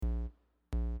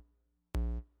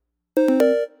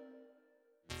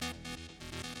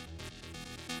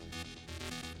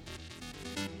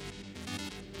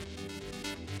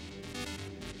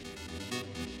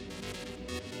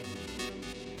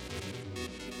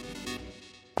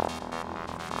Welcome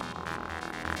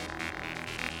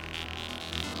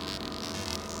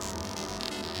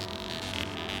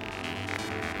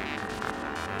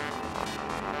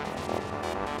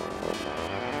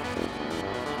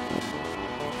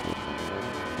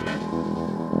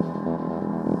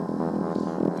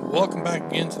back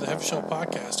again to the Heavyshelf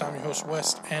podcast. I'm your host,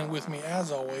 Wes, and with me,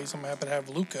 as always, I'm happy to have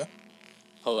Luca.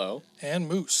 Hello. And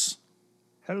Moose.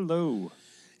 Hello.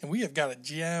 And we have got a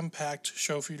jam-packed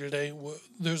show for you today.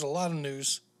 There's a lot of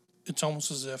news. It's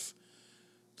almost as if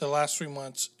the last 3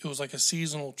 months, it was like a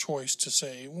seasonal choice to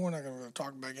say, we're not going to really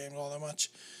talk about games all that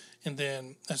much. And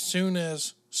then as soon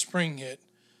as spring hit,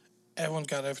 everyone's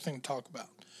got everything to talk about.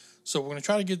 So we're going to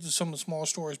try to get to some of the smaller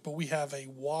stories, but we have a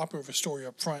whopper of a story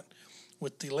up front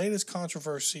with the latest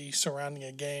controversy surrounding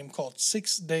a game called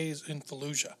 6 Days in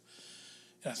Fallujah.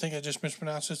 And I think I just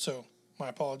mispronounced it, so my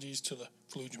apologies to the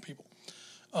Fallujah people.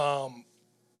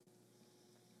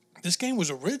 This game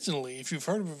was originally, if you've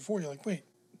heard of it before, you're like, wait,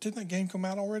 didn't that game come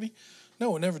out already?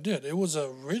 No, it never did. It was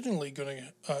originally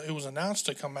it was announced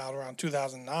to come out around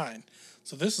 2009.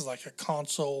 So this is like a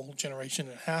console generation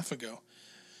and a half ago.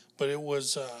 But it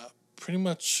was pretty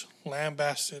much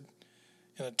lambasted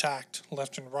and attacked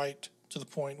left and right to the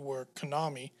point where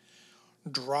Konami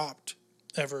dropped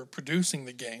ever producing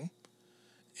the game.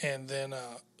 And then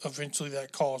eventually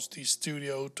that caused the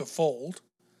studio to fold.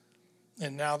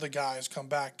 And now the guys come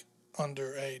back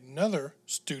under another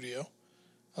studio.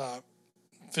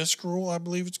 Visceral, I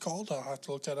believe it's called. I'll have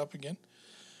to look that up again.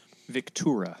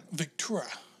 Victura.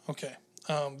 Okay.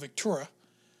 Victura.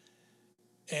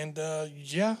 And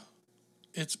yeah,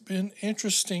 it's been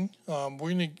interesting.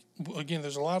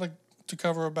 There's a lot to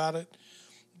cover about it.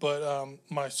 But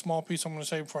my small piece I'm going to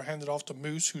say before I hand it off to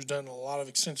Moose, who's done a lot of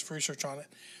extensive research on it,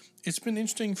 it's been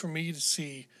interesting for me to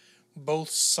see both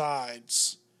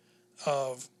sides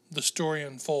of the story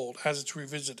unfold as it's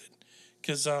revisited.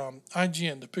 Because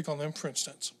IGN, to pick on them for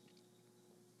instance,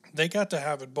 they got to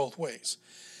have it both ways.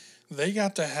 They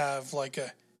got to have like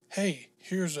a, hey,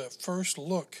 here's a first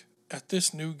look at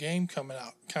this new game coming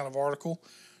out kind of article.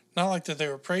 Not like that they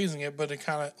were praising it, but it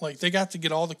kind of like they got to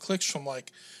get all the clicks from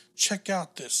like, check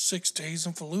out this 6 Days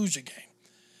in Fallujah game.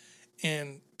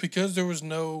 And because there was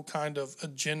no kind of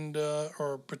agenda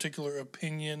or particular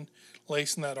opinion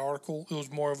laced in that article, it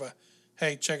was more of a,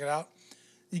 hey, check it out.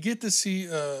 You get to see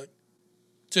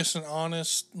just an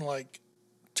honest like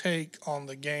take on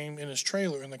the game in his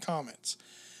trailer in the comments.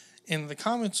 In the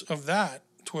comments of that,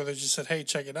 to where they just said, hey,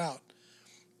 check it out,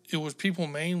 it was people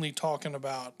mainly talking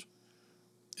about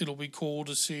it'll be cool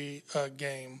to see a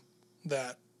game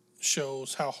that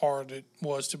shows how hard it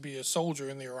was to be a soldier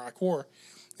in the Iraq War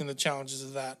and the challenges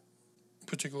of that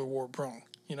particular war brung,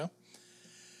 you know?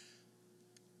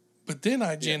 But then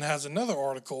IGN has another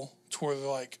article to where they're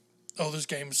like, oh, this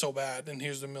game is so bad and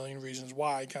here's the million reasons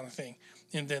why kind of thing.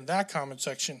 And then that comment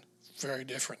section, very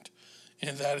different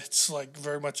in that it's like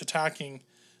very much attacking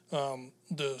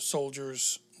the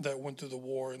soldiers that went through the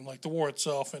war and like the war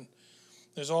itself. And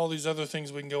there's all these other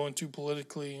things we can go into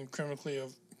politically and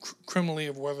criminally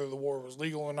of whether the war was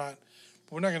legal or not.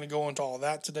 But we're not going to go into all of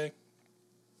that today.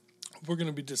 We're going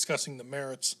to be discussing the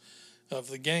merits of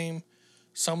the game,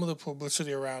 some of the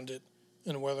publicity around it,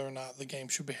 and whether or not the game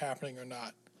should be happening or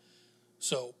not.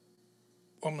 So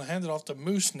I'm going to hand it off to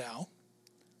Moose now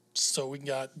so we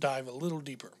can dive a little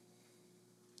deeper.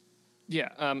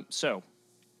 Yeah, so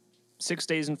 6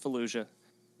 Days in Fallujah.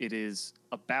 It is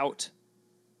about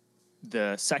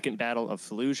the Second Battle of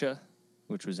Fallujah,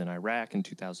 which was in Iraq in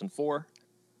 2004.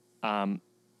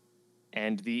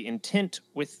 And the intent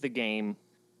with the game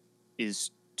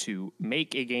is to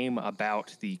make a game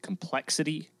about the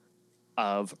complexity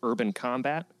of urban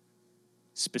combat,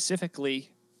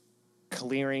 specifically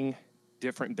clearing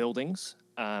different buildings.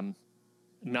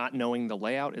 Not knowing the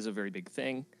layout is a very big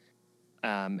thing,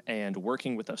 and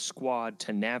working with a squad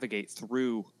to navigate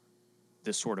through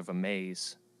this sort of a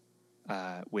maze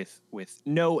with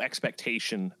no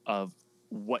expectation of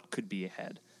what could be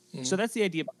ahead. Mm-hmm. So that's the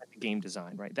idea behind the game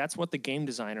design, right? That's what the game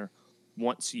designer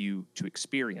wants you to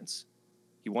experience.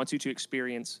 He wants you to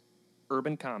experience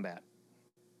urban combat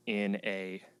in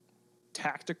a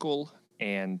tactical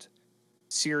and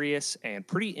serious and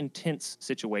pretty intense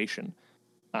situation.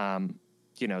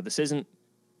 This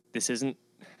isn't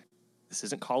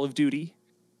Call of Duty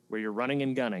where you're running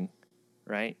and gunning,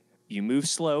 right? You move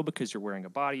slow because you're wearing a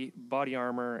body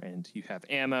armor and you have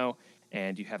ammo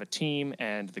and you have a team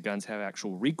and the guns have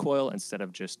actual recoil instead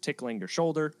of just tickling your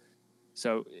shoulder.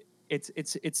 So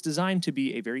it's designed to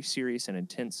be a very serious and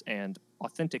intense and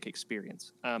authentic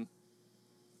experience.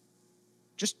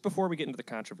 Just before we get into the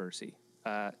controversy,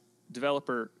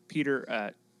 developer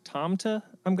Peter Tamte,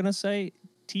 I'm going to say.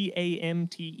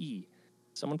 Tamte.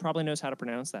 Someone probably knows how to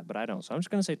pronounce that, but I don't. So I'm just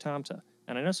going to say Tamte.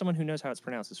 And I know someone who knows how it's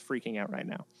pronounced is freaking out right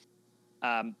now.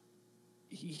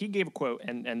 He gave a quote,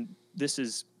 and this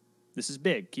is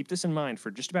big. Keep this in mind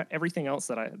for just about everything else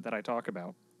that I talk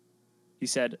about. He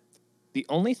said, "The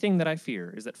only thing that I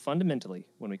fear is that fundamentally,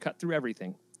 when we cut through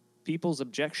everything, people's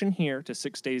objection here to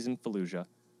 6 Days in Fallujah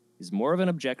is more of an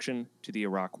objection to the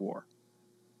Iraq War."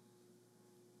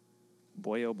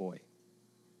 Boy, oh boy.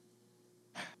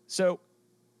 So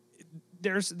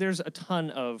there's a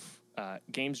ton of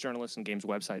games journalists and games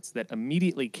websites that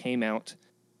immediately came out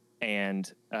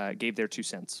and gave their 2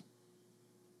 cents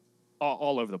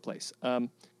all over the place.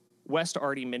 West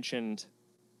already mentioned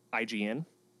IGN.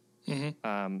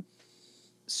 Mm-hmm.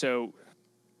 So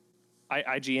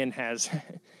IGN has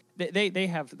they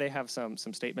have some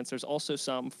statements. There's also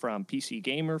some from PC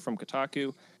Gamer, from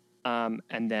Kotaku,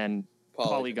 and then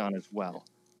Polygon as well.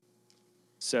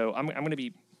 So I'm going to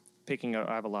be picking up.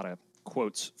 I have a lot of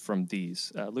quotes from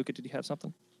these. Luca, did you have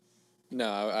something? No,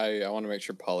 I want to make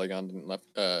sure Polygon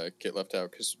didn't get left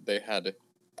out because they had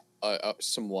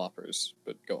some whoppers.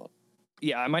 But go on.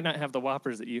 Yeah, I might not have the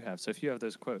whoppers that you have. So if you have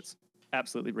those quotes,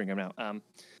 absolutely bring them out.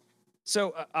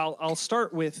 So I'll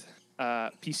start with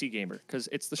PC Gamer because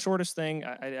it's the shortest thing.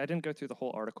 I didn't go through the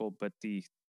whole article, but the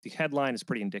headline is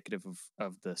pretty indicative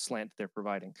of the slant they're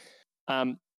providing.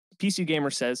 PC Gamer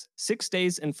says 6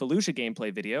 Days in Fallujah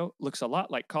gameplay video looks a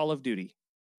lot like Call of Duty.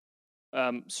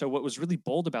 So what was really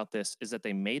bold about this is that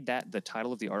they made that the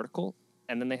title of the article,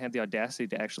 and then they had the audacity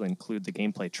to actually include the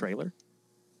gameplay trailer.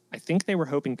 I think they were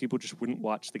hoping people just wouldn't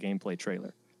watch the gameplay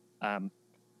trailer.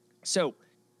 So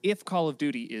if Call of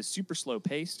Duty is super slow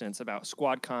paced and it's about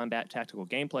squad combat, tactical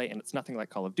gameplay, and it's nothing like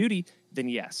Call of Duty, then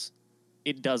yes,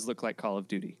 it does look like Call of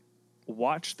Duty.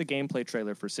 Watch the gameplay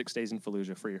trailer for 6 Days in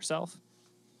Fallujah for yourself.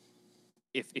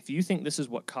 If you think this is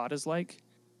what COD is like,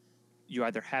 you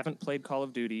either haven't played Call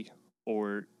of Duty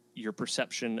or your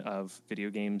perception of video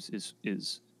games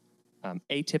is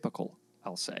atypical,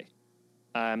 I'll say.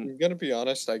 I'm going to be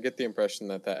honest, I get the impression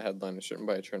that headline is written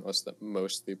by a journalist that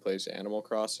mostly plays Animal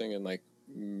Crossing and, like,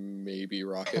 maybe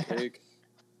Rocket League.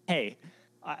 Hey,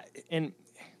 I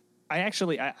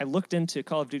looked into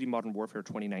Call of Duty Modern Warfare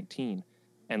 2019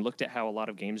 and looked at how a lot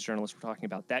of games journalists were talking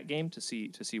about that game to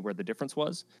see where the difference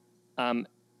was. And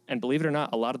believe it or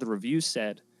not, a lot of the reviews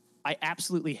said, I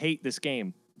absolutely hate this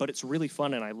game, but it's really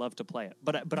fun and I love to play it.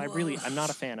 But I'm not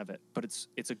a fan of it, but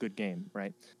it's a good game,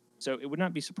 right? So it would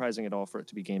not be surprising at all for it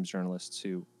to be games journalists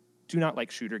who do not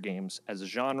like shooter games as a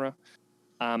genre.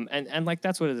 And like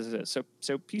that's what it is.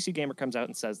 So PC Gamer comes out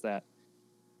and says that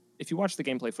if you watch the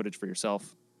gameplay footage for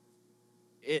yourself,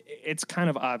 it's kind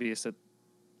of obvious that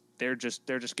they're just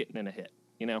getting in a hit,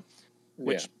 you know?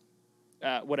 Which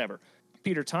whatever.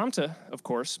 Peter Tamte, of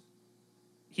course,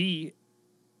 he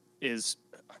is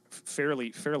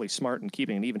fairly smart in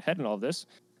keeping an even head in all of this.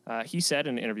 He said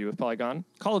in an interview with Polygon,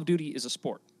 Call of Duty is a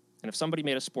sport. And if somebody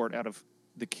made a sport out of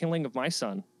the killing of my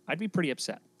son, I'd be pretty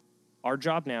upset. Our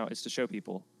job now is to show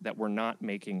people that we're not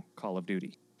making Call of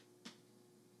Duty.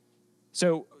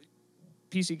 So,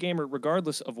 PC Gamer,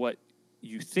 regardless of what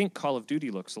you think Call of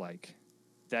Duty looks like,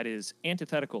 that is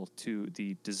antithetical to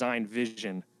the design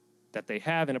vision that they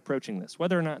have in approaching this.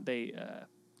 Whether or not they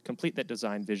complete that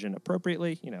design vision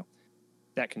appropriately,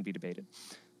 that can be debated.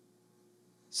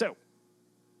 So,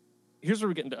 here's where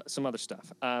we get into some other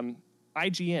stuff.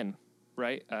 IGN,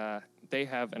 right? They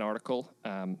have an article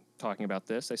talking about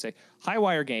this. They say,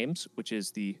 Highwire Games, which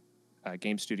is the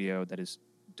game studio that is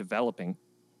developing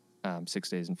 6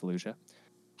 Days in Fallujah.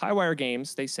 Highwire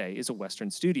Games, they say, is a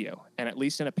Western studio, and at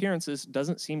least in appearances,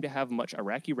 doesn't seem to have much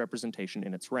Iraqi representation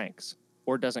in its ranks,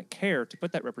 or doesn't care to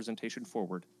put that representation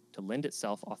forward to lend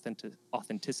itself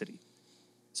authenticity.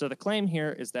 So the claim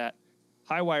here is that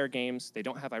Highwire Games, they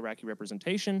don't have Iraqi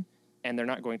representation, and they're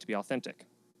not going to be authentic.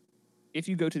 If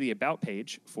you go to the About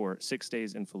page for 6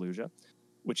 Days in Fallujah,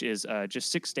 which is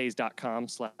just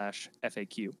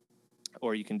 6days.com/FAQ,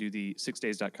 or you can do the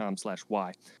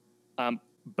 6days.com/Y,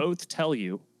 both tell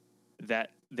you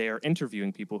that they are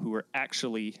interviewing people who are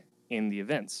actually in the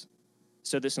events.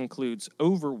 So this includes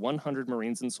over 100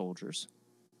 Marines and soldiers,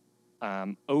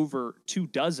 over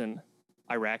 24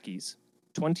 Iraqis,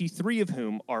 23 of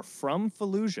whom are from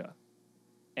Fallujah.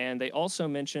 And they also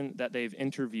mention that they've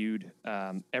interviewed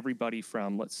everybody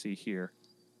from, let's see here,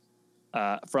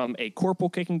 from a corporal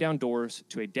kicking down doors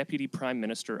to a deputy prime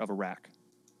minister of Iraq.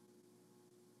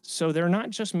 So they're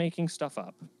not just making stuff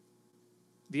up.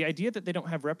 The idea that they don't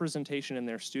have representation in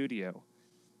their studio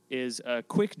is a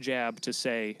quick jab to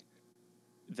say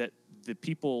that the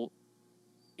people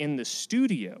in the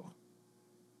studio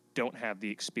don't have the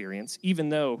experience, even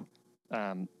though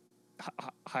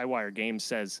Highwire Games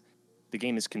says the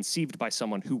game is conceived by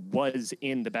someone who was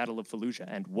in the Battle of Fallujah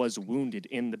and was wounded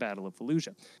in the Battle of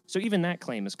Fallujah. So even that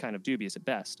claim is kind of dubious at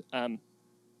best.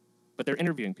 But they're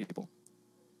interviewing people.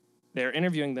 They're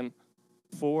interviewing them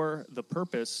for the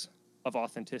purpose of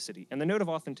authenticity. And the note of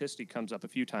authenticity comes up a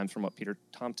few times from what Peter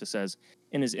Tomta says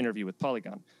in his interview with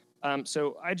Polygon.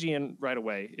 So IGN right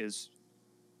away is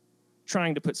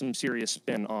trying to put some serious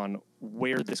spin on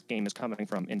where this game is coming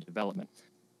from in development.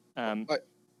 I'd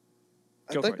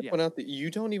like to point out that you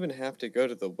don't even have to go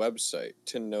to the website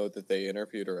to know that they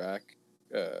interviewed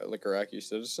Iraqi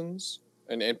citizens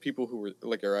and people who were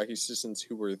Iraqi citizens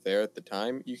who were there at the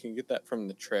time. You can get that from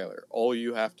the trailer. All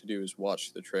you have to do is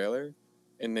watch the trailer,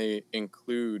 and they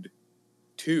include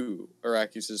 2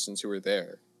 Iraqi citizens who were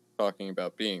there talking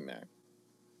about being there.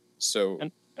 So,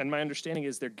 and my understanding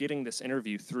is they're getting this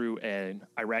interview through an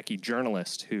Iraqi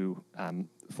journalist who,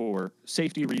 for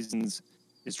safety reasons,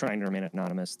 is trying to remain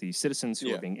anonymous. The citizens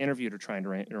who are being interviewed are trying to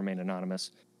remain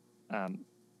anonymous.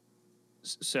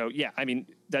 So, yeah, I mean,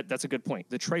 that's a good point.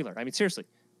 The trailer. I mean, seriously,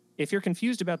 if you're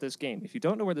confused about this game, if you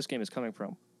don't know where this game is coming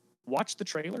from, watch the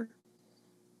trailer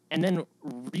and then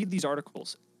read these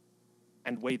articles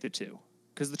and weigh the two.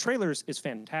 Because the trailer is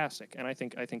fantastic, and I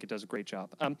think it does a great job.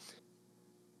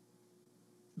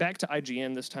 Back to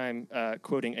IGN this time,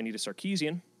 quoting Anita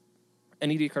Sarkeesian.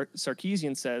 Anita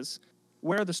Sarkeesian says,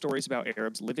 "Where are the stories about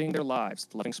Arabs living their lives,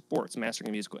 loving sports, mastering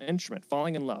a musical instrument,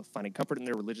 falling in love, finding comfort in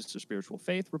their religious or spiritual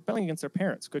faith, rebelling against their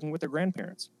parents, cooking with their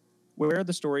grandparents? Where are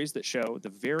the stories that show the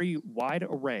very wide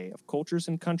array of cultures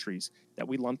and countries that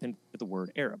we lump into the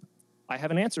word Arab? I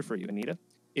have an answer for you, Anita.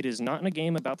 It is not in a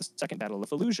game about the Second Battle of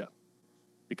Fallujah,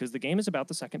 because the game is about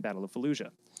the Second Battle of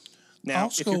Fallujah." Now,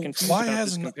 also, if you're confused about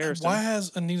this comparison, why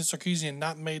has Anita Sarkeesian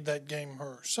not made that game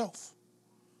herself?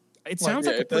 It sounds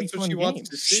like a pretty fun game.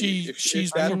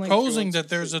 She's proposing that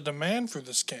there's a demand for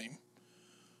this game.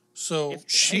 So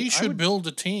she should build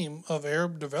a team of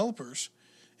Arab developers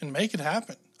and make it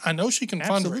happen. I know she can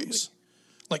fundraise.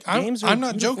 Like, I'm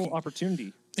not joking.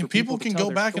 Opportunity, and people can go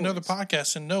back in other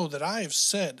podcasts and know that I have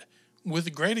said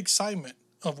with great excitement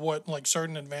of what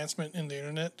certain advancement in the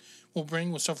internet will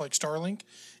bring with stuff like Starlink,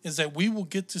 is that we will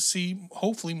get to see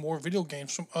hopefully more video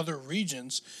games from other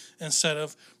regions instead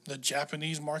of the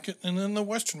Japanese market and then the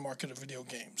Western market of video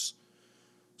games.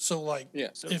 So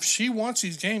if she wants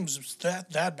these games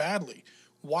that badly,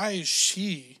 why is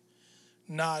she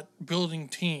not building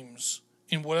teams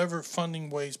in whatever funding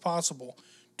ways possible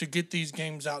to get these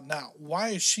games out now? Why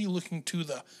is she looking to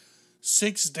the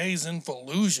 6 Days in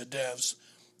Fallujah devs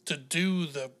to do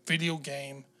the video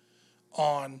game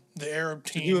on the Arab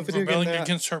team rebelling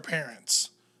against her parents?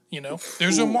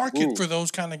 There's a market for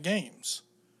those kind of games.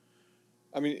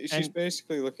 I mean, she's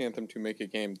basically looking at them to make a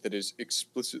game that is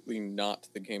explicitly not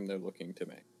the game they're looking to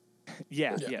make.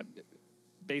 Yeah,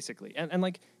 basically. And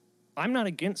I'm not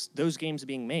against those games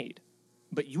being made,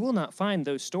 but you will not find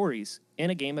those stories in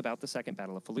a game about the Second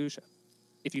Battle of Fallujah.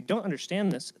 If you don't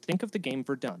understand this, think of the game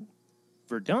Verdun.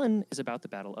 Verdun is about the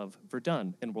Battle of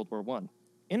Verdun in World War I.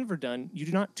 In Verdun, you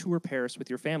do not tour Paris with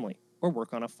your family, or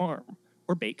work on a farm,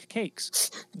 or bake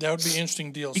cakes. That would be an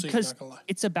interesting DLC, because not gonna lie.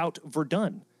 It's about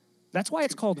Verdun. That's why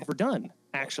it's called Verdun,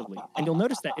 actually. And you'll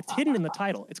notice that it's hidden in the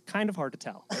title. It's kind of hard to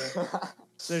tell.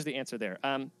 So there's the answer there.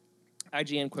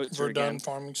 IGN quotes Verdun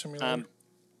Farming Simulator.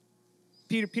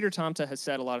 Peter Tomta has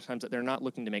said a lot of times that they're not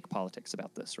looking to make politics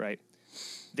about this, right?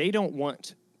 They don't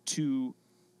want to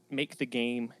make the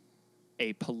game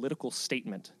a political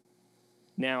statement.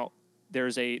 Now,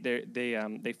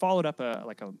 they followed up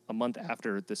a month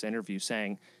after this interview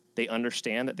saying they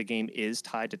understand that the game is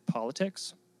tied to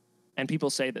politics, and people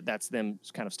say that that's them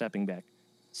kind of stepping back.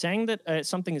 Saying that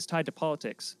something is tied to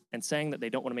politics and saying that they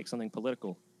don't want to make something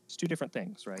political is two different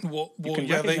things, right? Well, you can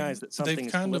recognize that something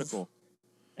is political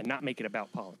and not make it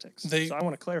about politics. So I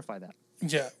want to clarify that.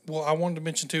 Yeah, well, I wanted to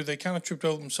mention too, they kind of tripped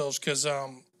over themselves because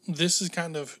this is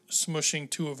kind of smushing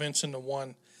 2 events into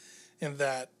one, in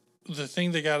that the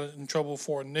thing they got in trouble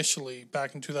for initially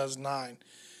back in 2009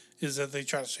 is that they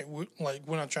try to say, we're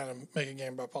not trying to make a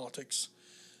game about politics.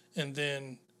 And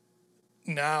then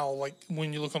now,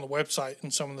 when you look on the website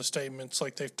and some of the statements,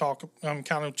 they've talked,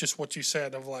 kind of just what you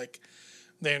said of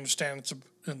they understand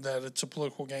that it's a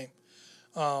political game.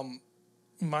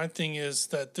 My thing is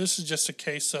that this is just a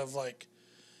case of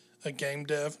a game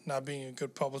dev not being a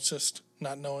good publicist,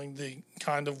 not knowing the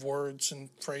kind of words and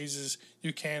phrases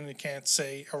you can and can't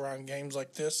say around games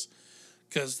like this,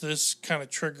 because this kind of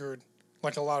triggered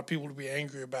a lot of people to be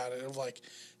angry about it, of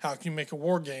how can you make a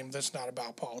war game that's not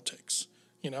about politics,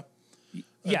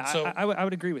 Yeah, so, I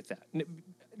would agree with that.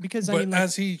 because but like,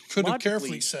 as he could have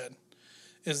carefully said,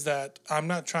 is that I'm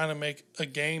not trying to make a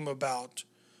game about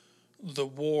the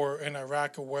war in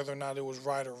Iraq or whether or not it was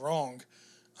right or wrong.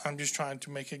 I'm just trying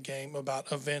to make a game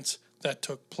about events that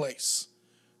took place,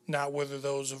 not whether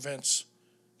those events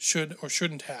should or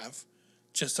shouldn't have,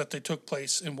 just that they took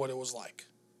place and what it was like.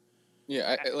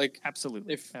 Yeah, I like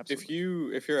absolutely. If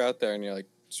you're out there and you're like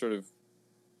sort of,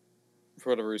 for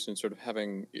whatever reason, sort of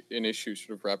having an issue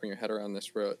sort of wrapping your head around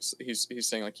this, where he's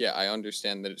saying like, yeah, I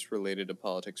understand that it's related to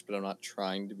politics, but I'm not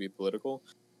trying to be political.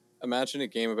 Imagine a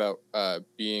game about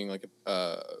being like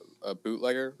a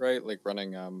bootlegger, right? Like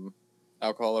running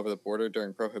alcohol over the border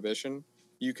during Prohibition.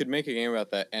 You could make a game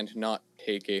about that and not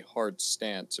take a hard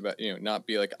stance about, not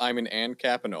be like, I'm an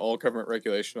ANCAP and all government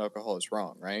regulation of alcohol is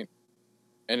wrong, right?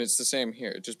 And it's the same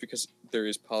here. Just because there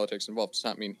is politics involved does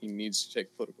not mean he needs to take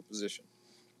a political position.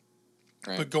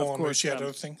 Right? But go on, Moose, you had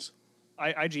other things?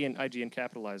 IGN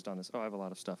capitalized on this. Oh, I have a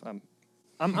lot of stuff. I'm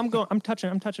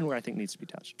touching where I think needs to be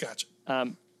touched. Gotcha.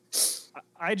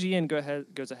 IGN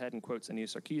goes ahead and quotes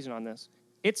Anita Sarkeesian on this.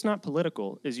 It's not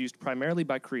political is used primarily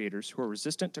by creators who are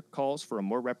resistant to calls for a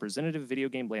more representative video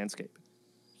game landscape.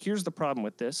 Here's the problem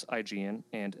with this, IGN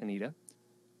and Anita.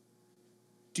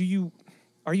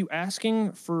 Are you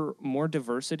asking for more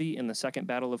diversity in the second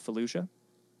Battle of Fallujah?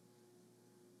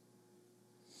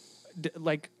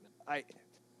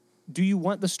 Do you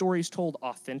want the stories told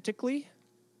authentically?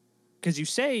 Because you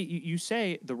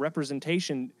say the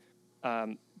representation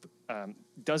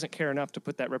doesn't care enough to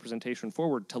put that representation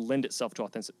forward to lend itself to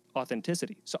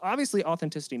authenticity. So obviously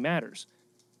authenticity matters.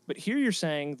 But here you're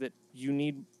saying that you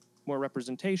need more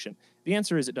representation. The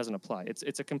answer is it doesn't apply.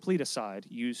 It's a complete aside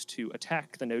used to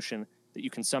attack the notion that you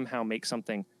can somehow make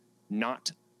something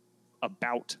not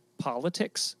about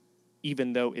politics,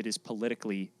 even though it is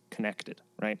politically connected,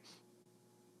 right?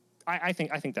 I think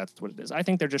that's what it is. I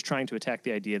think they're just trying to attack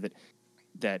the idea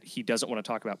that he doesn't want to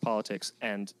talk about politics,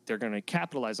 and they're going to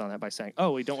capitalize on that by saying,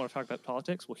 oh, we don't want to talk about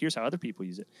politics? Well, here's how other people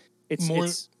use it.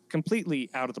 It's completely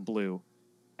out of the blue,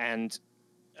 and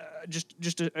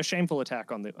just a shameful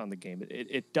attack on the game.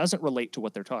 It doesn't relate to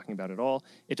what they're talking about at all.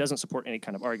 It doesn't support any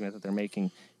kind of argument that they're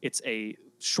making. It's a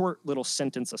short little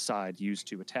sentence aside used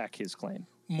to attack his claim.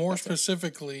 More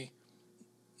specifically,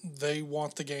 they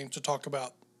want the game to talk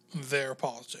about their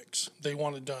politics. They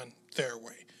want it done their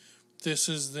way. This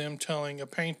is them telling a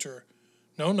painter,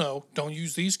 no, don't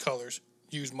use these colors,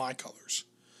 use my colors.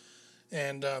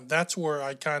 And that's where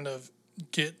I kind of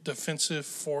get defensive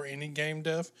for any game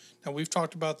dev. Now, we've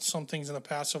talked about some things in the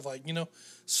past of like,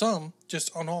 some,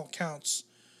 just on all counts,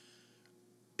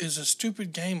 is a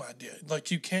stupid game idea. Like,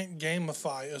 you can't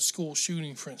gamify a school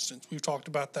shooting, for instance. We've talked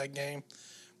about that game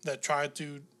that tried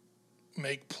to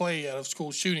make play out of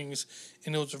school shootings,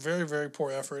 and it was a very, very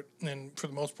poor effort. And for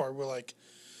the most part, we're like,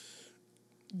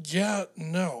 yeah,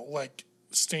 no, like,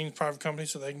 Steam's private company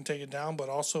so they can take it down, but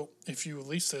also if you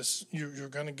release this, you're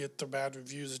going to get the bad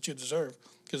reviews that you deserve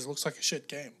because it looks like a shit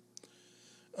game.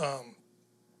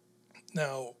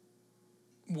 Now,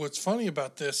 what's funny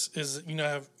about this is you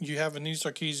have Anita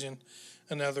Sarkeesian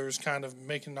and others kind of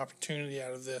making an opportunity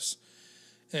out of this,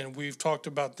 and we've talked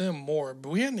about them more, but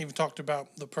we hadn't even talked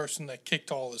about the person that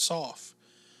kicked all this off,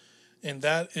 and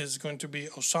that is going to be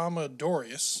Osama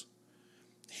Dorias.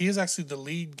 He is actually the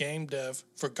lead game dev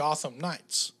for Gotham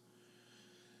Knights.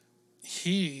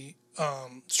 He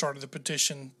started the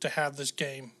petition to have this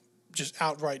game just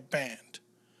outright banned.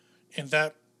 And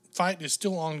that fight is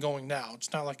still ongoing now.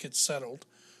 It's not like it's settled.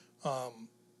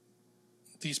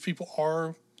 These people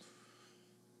are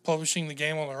publishing the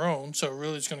game on their own, so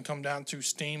really it's going to come down to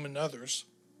Steam and others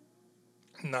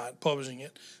not publishing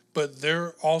it. But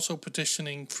they're also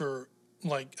petitioning for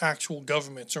like actual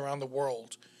governments around the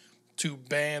world to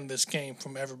ban this game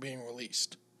from ever being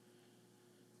released.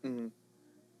 Mm-hmm.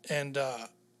 And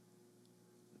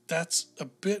that's a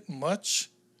bit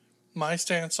much. My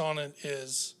stance on it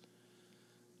is,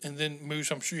 and then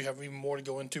Moose, I'm sure you have even more to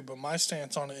go into, but my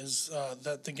stance on it is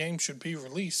that the game should be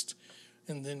released,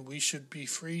 and then we should be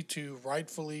free to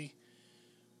rightfully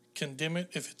condemn it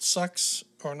if it sucks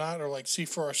or not, or like see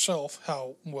for ourselves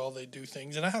how well they do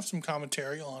things. And I have some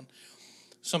commentary on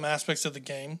some aspects of the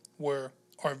game where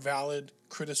are valid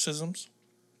criticisms.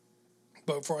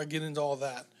 But before I get into all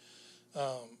that,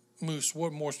 Moose,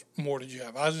 what more did you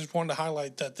have? I just wanted to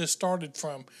highlight that this started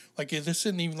from, like, this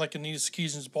isn't even like Anita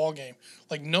Sarkeesian's ball game.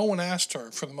 Like, no one asked her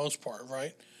for the most part,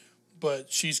 right?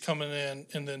 But she's coming in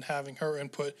and then having her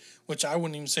input, which I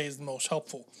wouldn't even say is the most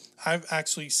helpful. I've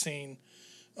actually seen,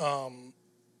 for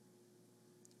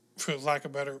lack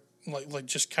of better, like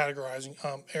just categorizing,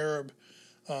 Arab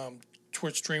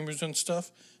Twitch streamers and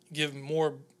stuff give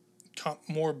more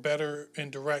more better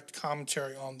and direct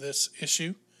commentary on this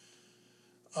issue.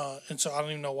 And so I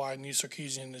don't even know why Anais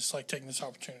Sarkeesian is like taking this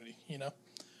opportunity, you know?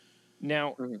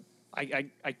 Now,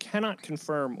 I cannot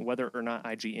confirm whether or not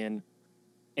IGN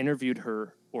interviewed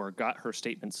her or got her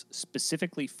statements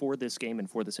specifically for this game and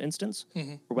for this instance,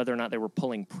 or whether or not they were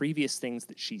pulling previous things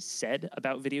that she said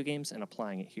about video games and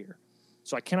applying it here.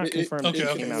 So I cannot confirm.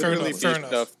 Fair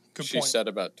enough. Good she point. said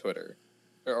about Twitter,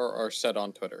 or said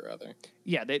on Twitter rather.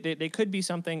 Yeah, they could be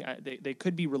something. They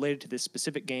could be related to this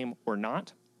specific game or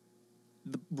not.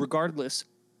 Regardless,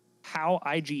 how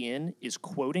IGN is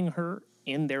quoting her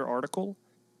in their article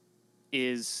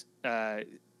is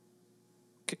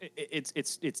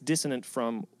it's dissonant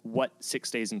from what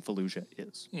 6 Days in Fallujah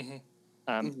is.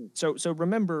 So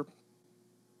remember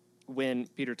when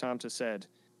Peter Tomta said,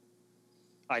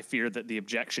 "I fear that the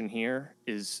objection here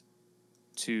is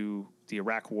to the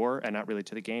Iraq War and not really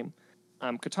to the game."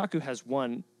 Kotaku has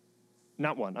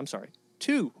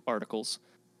two articles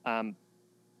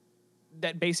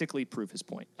that basically prove his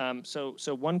point. So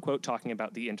one quote talking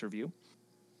about the interview,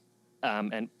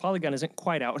 and Polygon isn't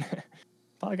quite out.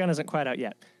 Polygon isn't quite out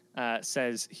yet.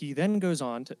 Says he then goes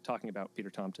on to talking about Peter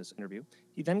Tomta's interview.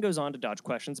 He then goes on to dodge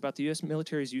questions about the U.S.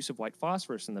 military's use of white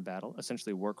phosphorus in the battle,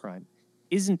 essentially a war crime.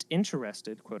 Isn't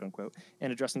interested, quote unquote,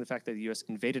 in addressing the fact that the U.S.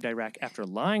 invaded Iraq after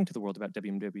lying to the world about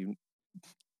WWEs,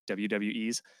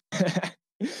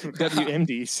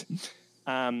 WMDs.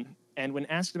 And when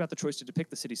asked about the choice to depict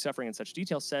the city's suffering in such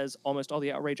detail, says, "Almost all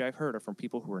the outrage I've heard are from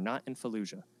people who are not in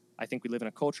Fallujah. I think we live in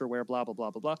a culture where blah, blah,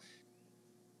 blah, blah,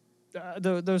 blah."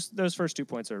 Those first 2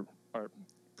 points are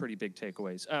pretty big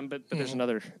takeaways. But there's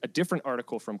a different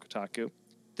article from Kotaku.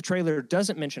 The trailer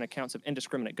doesn't mention accounts of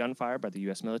indiscriminate gunfire by the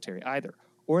U.S. military either,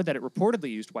 or that it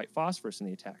reportedly used white phosphorus in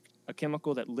the attack, a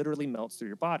chemical that literally melts through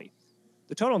your body.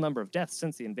 The total number of deaths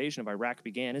since the invasion of Iraq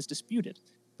began is disputed,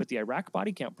 but the Iraq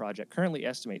Body Count Project currently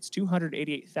estimates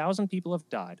 288,000 people have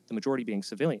died, the majority being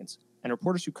civilians, and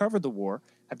reporters who covered the war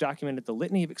have documented the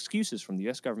litany of excuses from the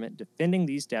U.S. government defending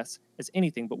these deaths as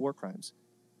anything but war crimes.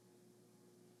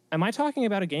 Am I talking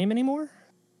about a game anymore?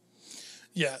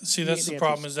 Yeah, see, that's the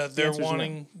problem is that they're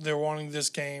wanting this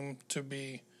game to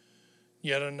be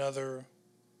yet another.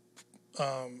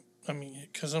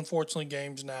 Because unfortunately,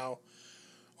 games now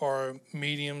are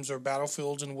mediums or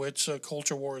battlefields in which a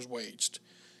culture war is waged,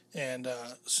 and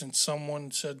since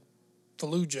someone said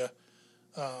Fallujah,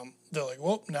 they're like,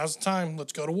 "Well, now's the time.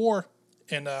 Let's go to war."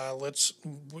 And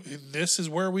this is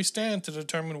where we stand to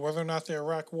determine whether or not the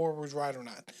Iraq War was right or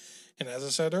not. And as I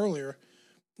said earlier,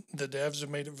 the devs have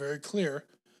made it very clear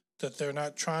that they're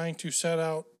not trying to set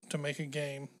out to make a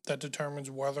game that determines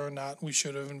whether or not we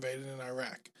should have invaded in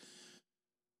Iraq.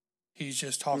 He's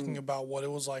just talking about what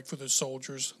it was like for the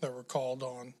soldiers that were called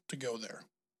on to go there.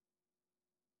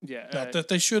 Yeah. Not that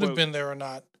they should have been there or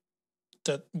not,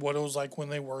 that what it was like when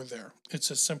they were there. It's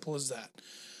as simple as that.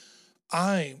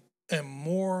 I am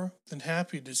more than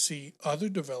happy to see other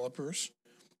developers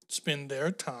spend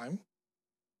their time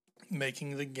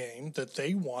making the game that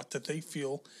they want, that they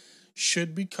feel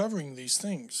should be covering these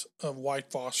things of white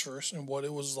phosphorus and what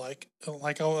it was like.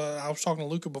 Like I was talking to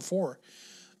Luca before,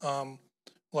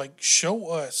 show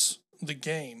us the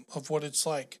game of what it's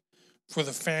like for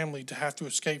the family to have to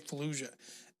escape Fallujah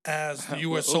as the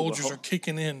U.S. soldiers are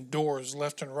kicking in doors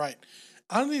left and right.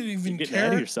 I don't even care.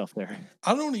 Out of yourself there.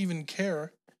 I don't even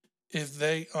care if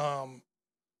they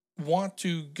want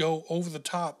to go over the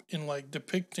top in like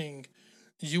depicting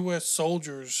U.S.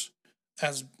 soldiers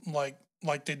as like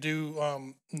they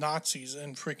do Nazis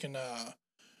in freaking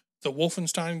the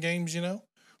Wolfenstein games, you know?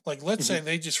 Like, let's say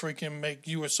they just freaking make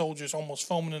U.S. soldiers almost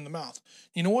foaming in the mouth.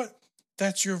 You know what?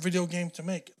 That's your video game to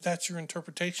make. That's your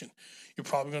interpretation. You're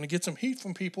probably going to get some heat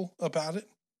from people about it,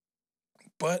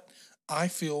 but I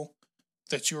feel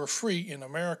that you're free in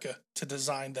America to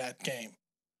design that game.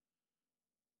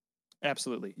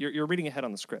 Absolutely. You're reading ahead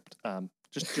on the script.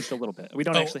 Just a little bit. We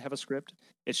don't actually have a script.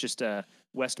 It's just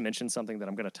West mentioned something that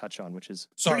I'm going to touch on, which is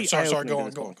sorry. Go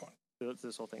on.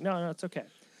 This whole thing. No, it's okay.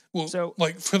 Well, so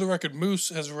like for the record, Moose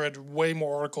has read way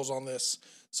more articles on this,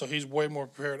 so he's way more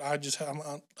prepared.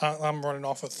 I'm running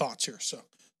off of thoughts here, so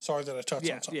sorry that I touched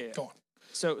on something. Yeah. Go on.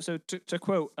 So to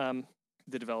quote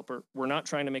the developer, "We're not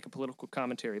trying to make a political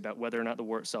commentary about whether or not the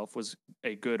war itself was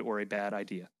a good or a bad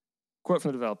idea." Quote from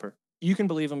the developer: "You can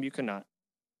believe him, you cannot,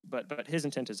 but his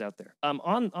intent is out there."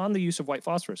 On the use of white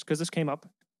phosphorus, because this came up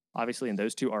obviously in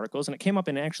those two articles, and it came up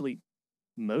in actually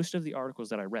most of the articles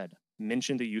that I read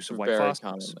mentioned the use of white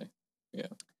phosphorus. Commonly. Yeah.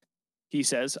 He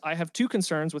says, "I have two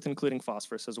concerns with including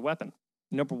phosphorus as a weapon.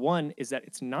 Number one is that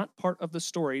it's not part of the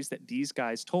stories that these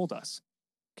guys told us."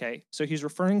 Okay, so he's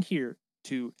referring here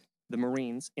to the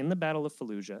Marines in the Battle of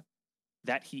Fallujah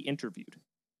that he interviewed.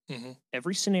 Mm-hmm.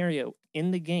 Every scenario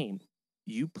in the game,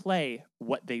 you play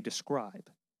what they describe.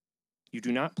 You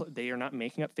do not. They are not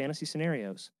making up fantasy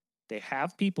scenarios. They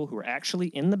have people who are actually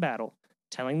in the battle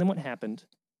telling them what happened,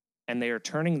 and they are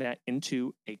turning that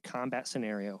into a combat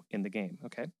scenario in the game.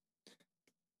 Okay.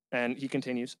 And he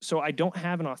continues, so I don't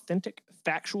have an authentic,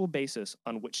 factual basis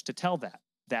on which to tell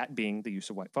that being the use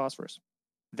of white phosphorus.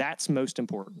 That's most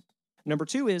important. Number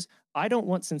 2 is, I don't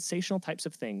want sensational types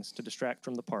of things to distract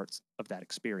from the parts of that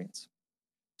experience.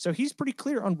 So he's pretty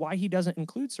clear on why he doesn't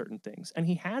include certain things. And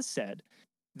he has said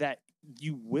that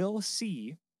you will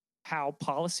see how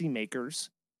policymakers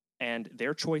and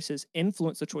their choices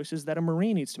influence the choices that a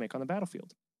Marine needs to make on the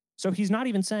battlefield. So he's not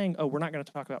even saying, oh, we're not going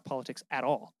to talk about politics at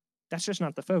all. That's just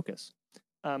not the focus.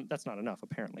 That's not enough,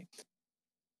 apparently.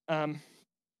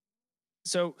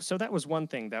 So that was one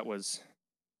thing that was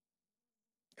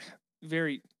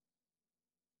very,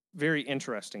 very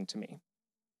interesting to me.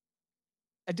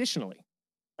 Additionally,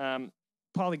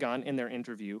 Polygon, in their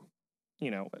interview,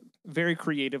 very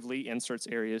creatively inserts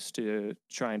areas to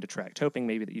try and detract, hoping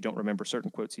maybe that you don't remember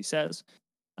certain quotes he says.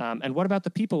 And what about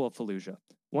the people of Fallujah?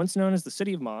 Once known as the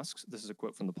City of Mosques, this is a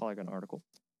quote from the Polygon article,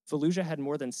 Fallujah had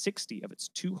more than 60 of its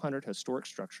 200 historic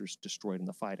structures destroyed in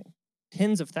the fighting.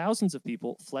 Tens of thousands of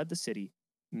people fled the city,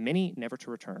 many never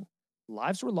to return.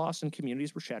 Lives were lost and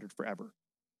communities were shattered forever.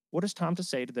 What is Tom to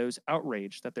say to those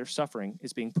outraged that their suffering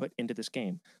is being put into this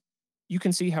game? You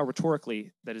can see how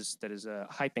rhetorically that is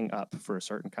hyping up for a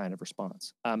certain kind of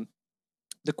response.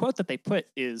 The quote that they put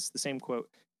is the same quote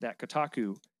that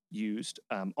Kotaku used.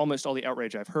 Almost all the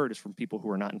outrage I've heard is from people who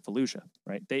are not in Fallujah,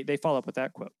 right? They follow up with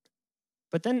that quote.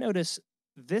 But then notice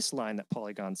this line that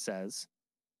Polygon says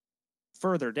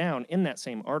further down in that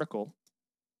same article.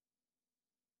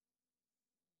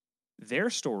 Their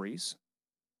stories,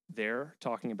 they're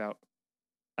talking about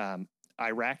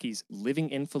Iraqis living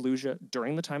in Fallujah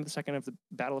during the time of the Second of the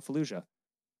Battle of Fallujah,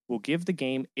 will give the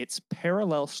game its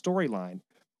parallel storyline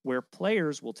where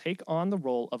players will take on the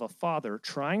role of a father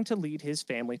trying to lead his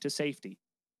family to safety.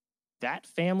 That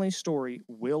family story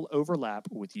will overlap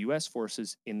with U.S.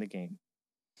 forces in the game.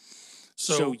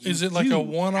 So is it like a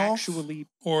one-off,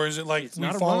 or is it like we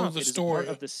follow the story? It is part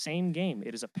of the same game.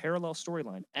 It is a parallel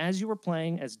storyline. As you were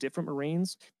playing as different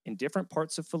Marines in different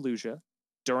parts of Fallujah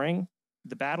during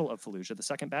the Battle of Fallujah, the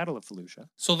Second Battle of Fallujah.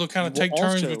 So they'll kind of take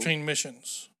turns between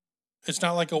missions. It's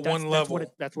not like one level.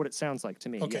 That's what it sounds like to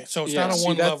me. Okay, yes. so it's not a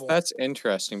one level. That's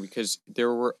interesting because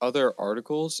there were other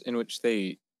articles in which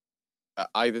they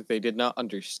either they did not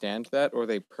understand that or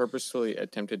they purposefully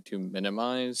attempted to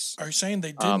minimize. Are you saying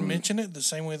they didn't mention it the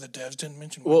same way the devs didn't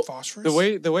mention white phosphorus?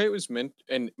 The way it was meant,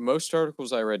 and most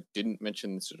articles I read didn't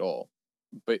mention this at all,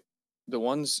 but the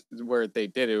ones where they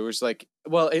did, it was like,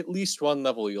 well, at least one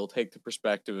level you'll take the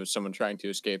perspective of someone trying to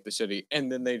escape the city,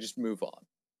 and then they just move on,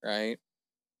 right?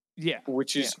 Yeah.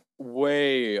 Which is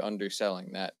way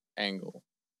underselling that angle.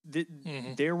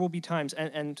 There will be times,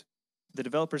 and the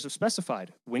developers have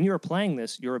specified, when you're playing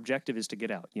this, your objective is to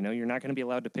get out. You're not going to be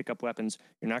allowed to pick up weapons.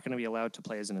 You're not going to be allowed to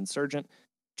play as an insurgent,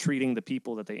 treating the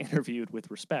people that they interviewed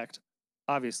with respect.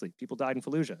 Obviously, people died in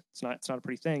Fallujah. It's not a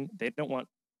pretty thing. They don't want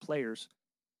players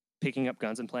picking up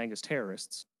guns and playing as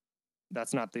terrorists.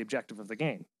 That's not the objective of the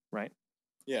game, right?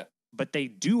 Yeah. But they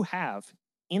do have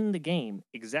in the game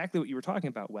exactly what you were talking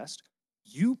about, West.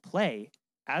 You play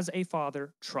as a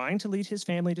father trying to lead his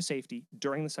family to safety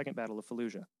during the Second Battle of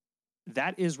Fallujah.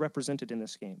 That is represented in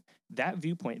this game. That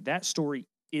viewpoint, that story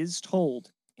is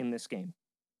told in this game.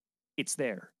 It's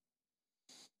there.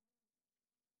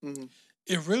 Mm-hmm.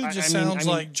 It really just sounds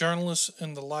like journalists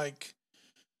and the like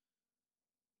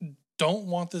don't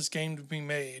want this game to be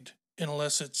made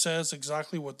unless it says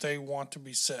exactly what they want to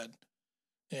be said.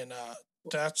 And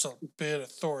that's a bit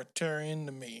authoritarian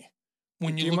to me.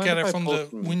 When you look at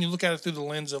it when you look at it through the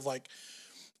lens of like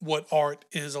what art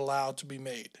is allowed to be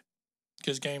made.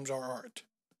 Because games are art.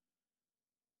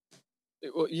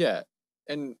 Well, yeah,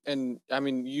 and I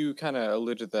mean, you kind of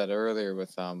alluded to that earlier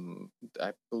with I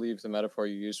believe the metaphor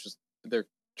you used was they're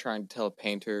trying to tell a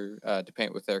painter to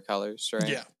paint with their colors, right?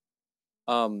 Yeah.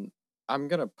 I'm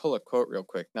gonna pull a quote real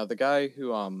quick. Now, the guy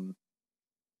who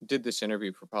did this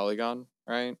interview for Polygon,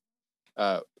 right?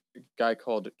 A guy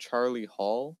called Charlie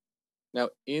Hall. Now,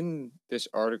 in this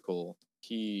article,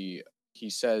 he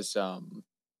says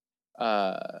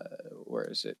where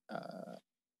is it?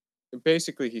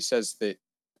 Basically, he says that,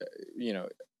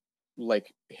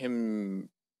 like him,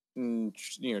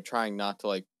 trying not to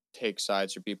like take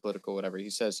sides or be political, whatever. He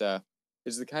says,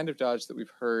 is the kind of dodge that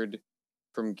we've heard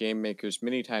from game makers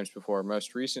many times before,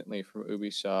 most recently from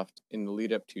Ubisoft in the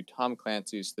lead up to Tom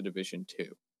Clancy's The Division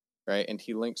 2. right? And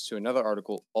he links to another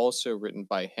article also written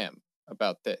by him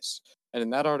about this. And in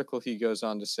that article, he goes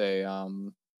on to say,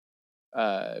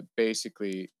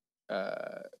 basically,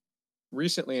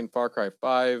 recently in Far Cry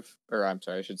 5, or I'm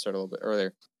sorry, I should start a little bit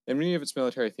earlier. In many of its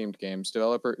military-themed games,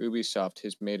 developer Ubisoft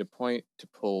has made a point to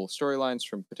pull storylines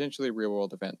from potentially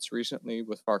real-world events. Recently,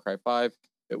 with Far Cry 5,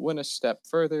 it went a step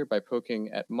further by poking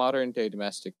at modern-day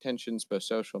domestic tensions, both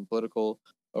social and political,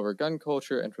 over gun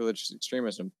culture and religious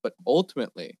extremism. But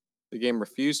ultimately, the game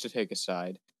refused to take a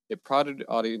side. It prodded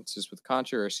audiences with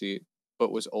controversy,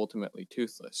 but was ultimately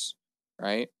toothless,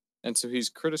 right? And so he's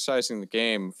criticizing the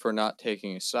game for not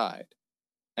taking a side.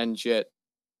 And yet,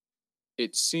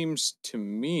 it seems to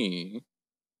me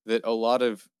that a lot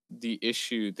of the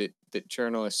issue that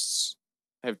journalists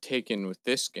have taken with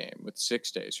this game, with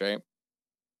 6 Days, right,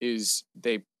 is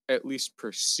they at least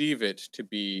perceive it to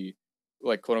be,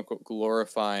 like, quote unquote,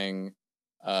 glorifying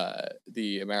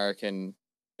the American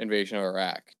invasion of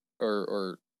Iraq,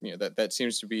 or that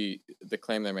seems to be the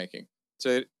claim they're making.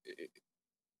 So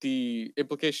the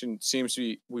implication seems to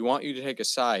be, we want you to take a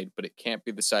side, but it can't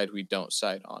be the side we don't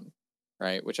side on,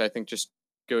 right? Which I think just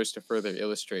goes to further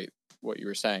illustrate what you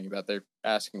were saying about they're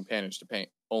asking painters to paint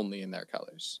only in their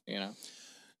colors,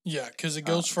 Yeah, because it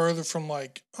goes further from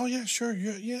like, oh yeah, sure,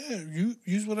 you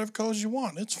use whatever colors you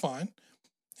want, it's fine,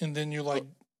 and then you're like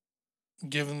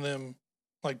giving them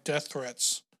like death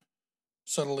threats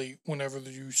subtly whenever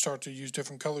you start to use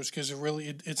different colors, because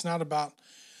it's not about.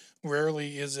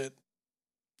 Rarely is it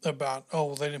about, oh,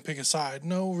 well, they didn't pick a side.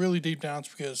 No, really deep down it's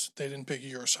because they didn't pick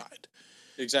your side.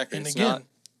 Exactly. And again,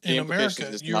 in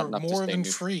America, you're more than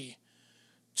free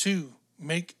to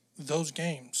make those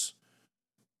games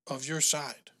of your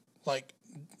side. Like,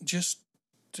 just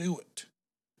do it.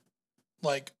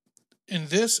 Like, and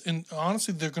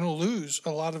honestly, they're going to lose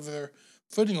a lot of their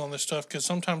footing on this stuff, because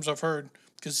sometimes I've heard,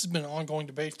 because this has been an ongoing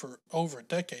debate for over a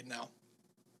decade now,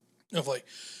 of like,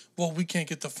 well, we can't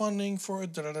get the funding for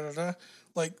it, da-da-da-da-da.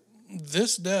 Like,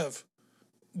 this dev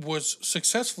was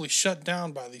successfully shut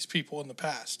down by these people in the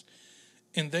past,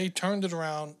 and they turned it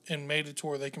around and made it to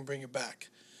where they can bring it back.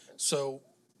 So,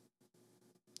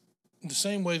 the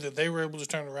same way that they were able to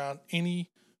turn around any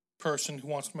person who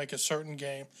wants to make a certain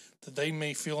game that they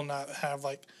may feel not have,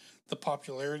 like, the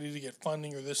popularity to get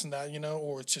funding or this and that,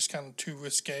 or it's just kind of too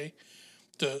risque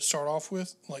to start off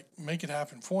with, like, make it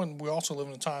happen. For one, we also live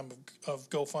in a time of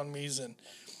GoFundMe's and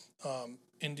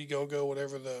Indiegogo,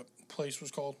 whatever the place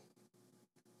was called.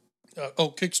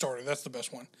 Kickstarter, that's the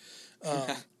best one.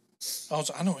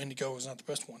 I know Indiegogo is not the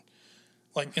best one.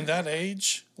 Like, in that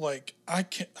age, like, I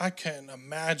can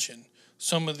imagine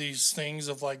some of these things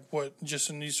of like what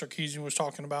Justin Sarkeesian was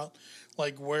talking about.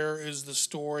 Like, where is the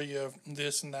story of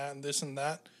this and that and this and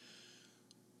that?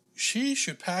 She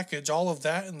should package all of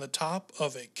that in the top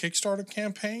of a Kickstarter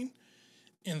campaign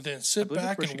and then sit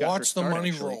back and watch the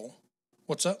money roll.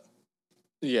 What's up?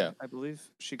 Yeah. I believe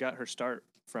she got her start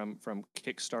from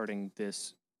kickstarting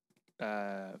this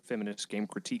feminist game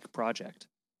critique project,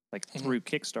 like through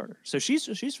Kickstarter. So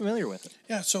she's familiar with it.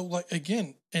 Yeah, so like,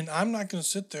 again, and I'm not going to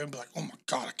sit there and be like, oh my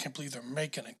God, I can't believe they're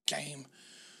making a game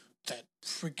that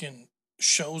freaking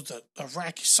shows the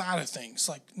Iraqi side of things.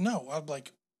 Like, no, I'm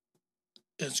like,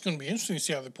 it's going to be interesting to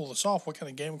see how they pull this off. What kind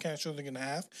of game mechanics are they going to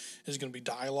have? Is it going to be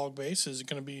dialogue based? Is it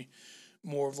going to be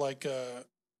more of like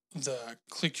the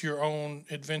click your own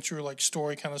adventure, like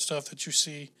story kind of stuff that you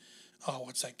see? Oh,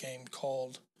 what's that game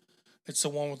called? It's the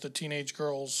one with the teenage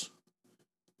girls.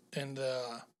 And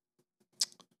are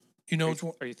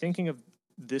you thinking of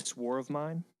This War of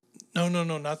Mine? No,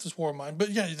 not This War of Mine. But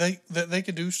yeah, they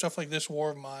could do stuff like This War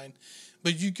of Mine.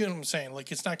 But you get what I'm saying.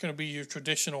 Like, it's not going to be your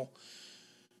traditional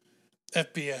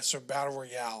FPS or Battle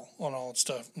Royale on all that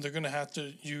stuff. They're going to have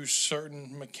to use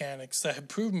certain mechanics that have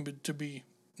proven to be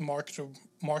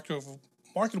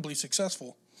marketably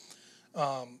successful.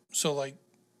 So, like,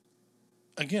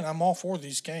 again, I'm all for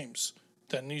these games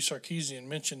that Neil Sarkeesian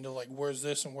mentioned. They're like, where's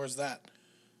this and where's that?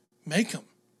 Make them.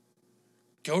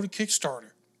 Go to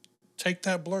Kickstarter. Take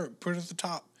that blurb, put it at the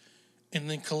top, and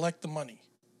then collect the money.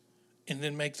 And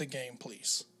then make the game,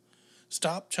 please.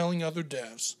 Stop telling other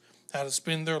devs how to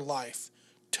spend their life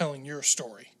telling your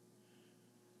story.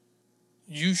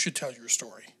 You should tell your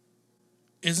story.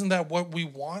 Isn't that what we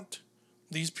want?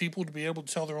 These people to be able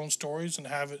to tell their own stories and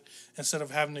have it, instead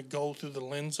of having to go through the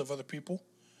lens of other people.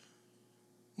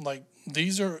 Like,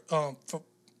 these are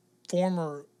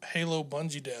former Halo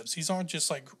Bungie devs. These aren't just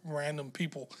like random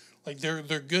people. Like, they're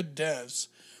good devs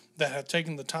that have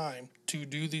taken the time to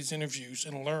do these interviews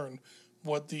and learn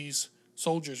what these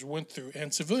soldiers went through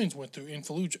and civilians went through in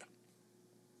Fallujah.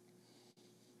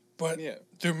 But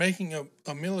they're making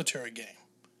a military game.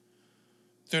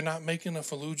 they're not making a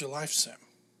Fallujah life sim.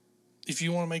 If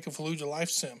you want to make a Fallujah life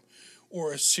sim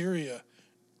or a Syria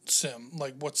sim,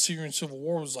 like what Syrian Civil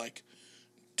War was like,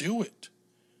 do it.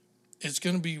 It's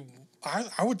going to be,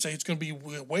 I would say it's going to be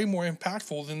way more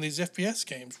impactful than these FPS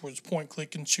games where it's point,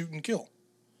 click, and shoot and kill.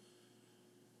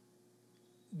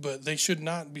 But they should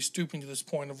not be stooping to this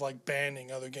point of like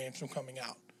banning other games from coming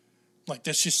out. Like,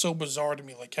 that's just so bizarre to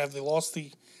me. Like, have they lost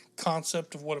the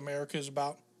concept of what America is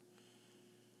about?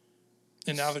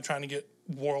 And now they're trying to get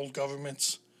world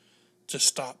governments to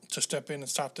step in and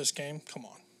stop this game? Come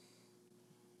on.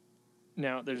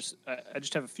 Now, I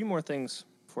just have a few more things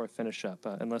before I finish up.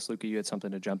 Unless, Luca, you had something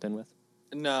to jump in with?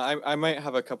 No, I might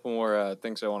have a couple more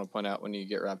things I want to point out when you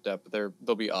get wrapped up, but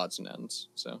there'll be odds and ends.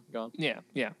 So, go on.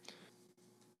 Yeah.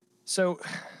 So,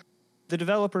 the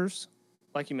developers,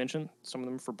 like you mentioned, some of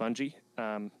them are for Bungie.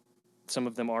 Some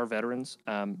of them are veterans.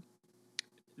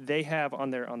 They have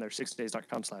on their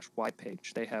 6days.com/white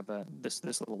page, they have this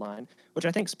little line, which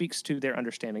I think speaks to their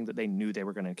understanding that they knew they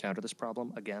were going to encounter this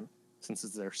problem again, since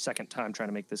it's their second time trying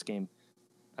to make this game,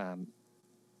 get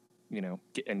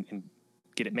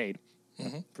it made.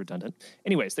 Redundant.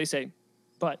 Anyways, they say,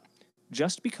 but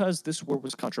just because this war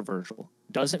was controversial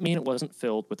doesn't mean it wasn't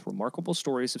filled with remarkable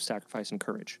stories of sacrifice and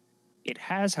courage. It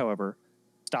has, however,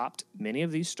 stopped many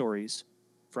of these stories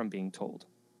from being told.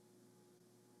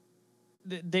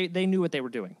 They knew what they were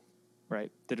doing,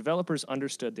 right? The developers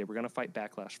understood they were going to fight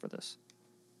backlash for this.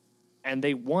 And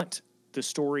they want the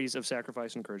stories of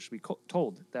sacrifice and courage to be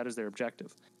told. That is their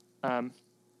objective.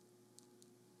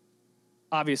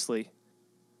 Obviously,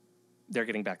 they're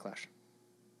getting backlash.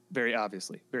 Very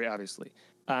obviously.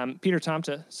 Peter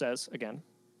Tomta says, again,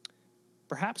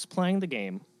 perhaps playing the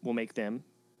game will make them,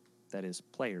 that is,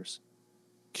 players,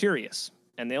 curious,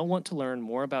 and they'll want to learn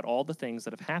more about all the things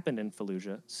that have happened in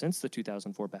Fallujah since the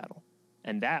 2004 battle,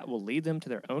 and that will lead them to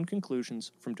their own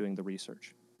conclusions from doing the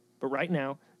research. But right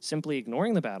now, simply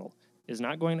ignoring the battle is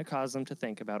not going to cause them to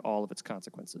think about all of its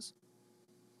consequences.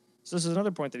 So this is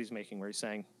another point that he's making where he's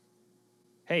saying,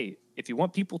 hey, if you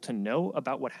want people to know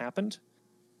about what happened,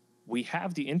 we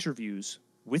have the interviews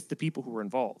with the people who were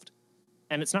involved.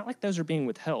 And it's not like those are being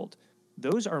withheld.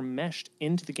 Those are meshed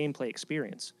into the gameplay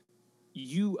experience.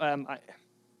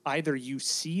 Either you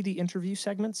see the interview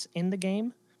segments in the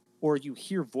game, or you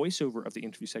hear voiceover of the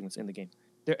interview segments in the game.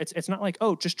 It's not like,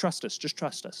 oh, just trust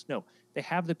us. No, they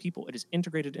have the people. It is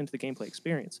integrated into the gameplay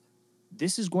experience.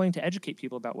 This is going to educate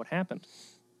people about what happened.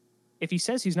 If he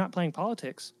says he's not playing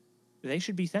politics, they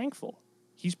should be thankful.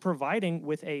 He's providing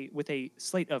with a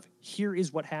slate of, here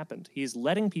is what happened. He is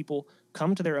letting people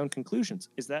come to their own conclusions.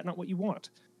 Is that not what you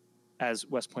want? As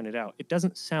Wes pointed out, it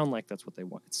doesn't sound like that's what they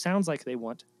want. It sounds like they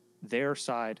want their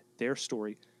side, their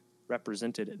story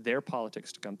represented, their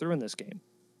politics to come through in this game.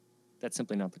 That's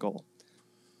simply not the goal.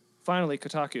 Finally,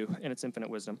 Kotaku, in its infinite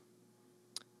wisdom.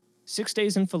 6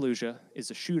 Days in Fallujah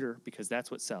is a shooter because that's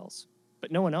what sells,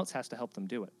 but no one else has to help them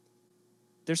do it.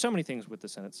 There's so many things with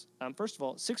this sentence. First of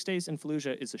all, 6 Days in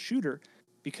Fallujah is a shooter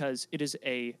because it is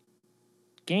a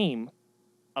game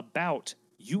about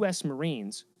U.S.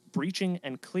 Marines breaching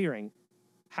and clearing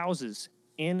houses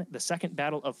in the Second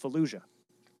Battle of Fallujah.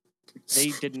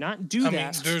 They did not do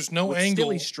that there's no with angle.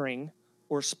 silly string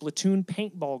or Splatoon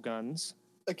paintball guns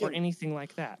or anything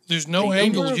like that. There's no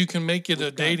angle you can make it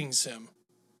a dating sim.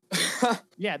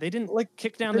 Yeah, they didn't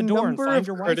kick down the door and find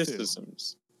your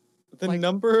criticisms. The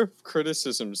number of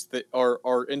criticisms that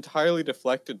are entirely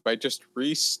deflected by just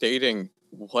restating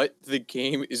what the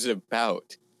game is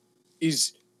about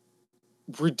is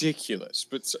ridiculous.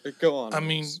 But go on. I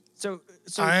mean, so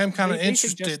I am kind of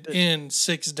interested in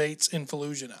 6 Dates in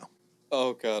Fallujah now.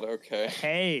 Oh God, okay.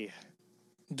 Hey,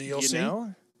 DLC. You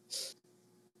know,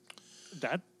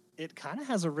 that it kind of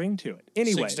has a ring to it.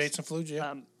 Anyway, 6 Dates in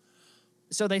Fallujah.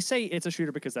 So they say it's a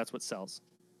shooter because that's what sells.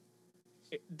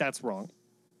 That's wrong.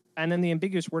 And then the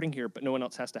ambiguous wording here, but no one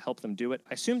else has to help them do it.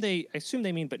 I assume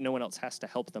they mean, but no one else has to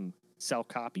help them sell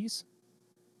copies.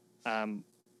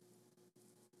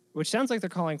 Which sounds like they're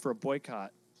calling for a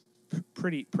boycott,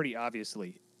 pretty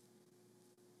obviously.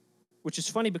 Which is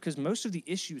funny because most of the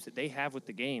issues that they have with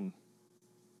the game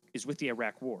is with the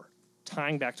Iraq War,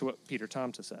 tying back to what Peter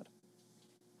Tomta said.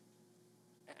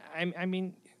 I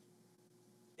mean,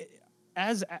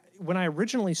 when I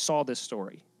originally saw this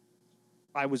story,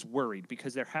 I was worried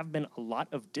because there have been a lot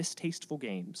of distasteful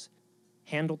games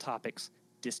handle topics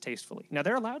distastefully. Now,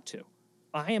 they're allowed to.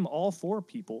 I am all for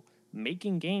people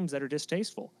making games that are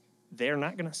distasteful. They're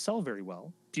not going to sell very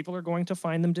well. People are going to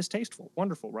find them distasteful.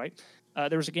 Wonderful, right?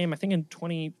 There was a game, I think in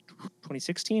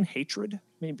 2016, Hatred,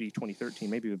 maybe 2013,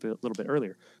 maybe a little bit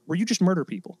earlier, where you just murder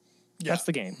people. Yeah. That's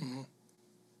the game. Mm-hmm.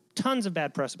 tons of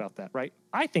bad press about that, right?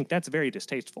 I think that's very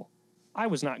distasteful. I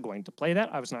was not going to play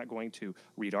that. I was not going to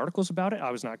read articles about it.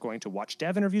 I was not going to watch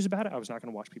dev interviews about it. I was not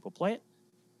going to watch people play it.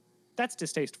 That's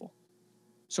distasteful.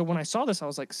 So when I saw this, I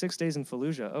was like, 6 days in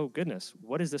Fallujah. Oh, goodness.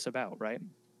 What is this about, right?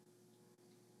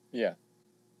 Yeah.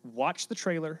 Watch the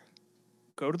trailer.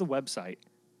 Go to the website.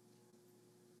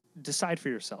 Decide for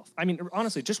yourself. I mean,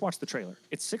 honestly, just watch the trailer.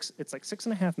 It's like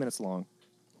 6.5 minutes long.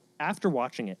 After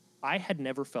watching it, I had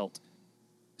never felt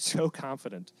so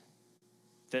confident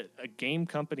that a game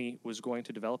company was going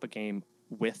to develop a game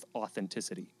with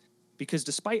authenticity. Because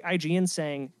despite IGN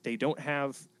saying they don't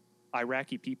have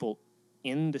Iraqi people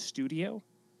in the studio,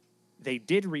 they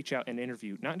did reach out and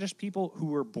interview not just people who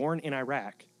were born in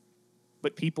Iraq,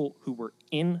 but people who were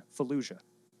in Fallujah.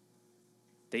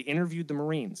 They interviewed the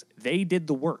Marines. They did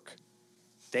the work.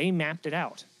 They mapped it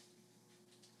out.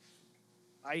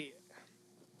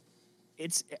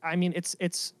 It's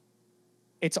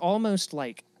almost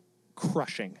like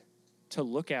crushing to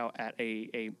look out at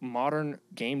a modern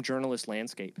game journalist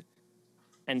landscape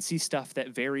and see stuff that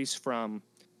varies from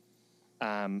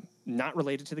not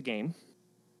related to the game,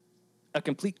 a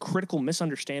complete critical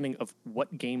misunderstanding of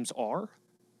what games are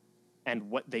and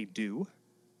what they do,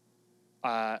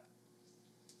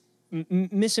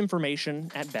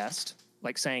 misinformation at best,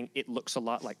 like saying it looks a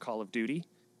lot like Call of Duty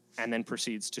and then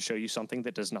proceeds to show you something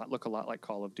that does not look a lot like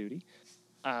Call of Duty.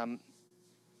 And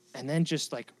then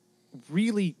just like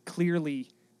really clearly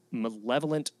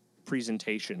malevolent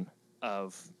presentation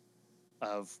of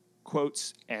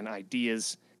quotes and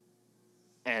ideas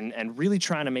and really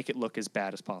trying to make it look as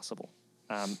bad as possible.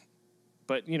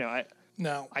 But, you know,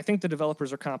 I think the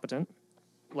developers are competent.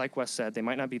 Like Wes said, they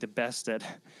might not be the best at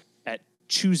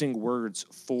choosing words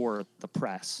for the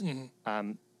press.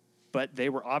 Mm-hmm. But they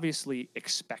were obviously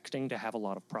expecting to have a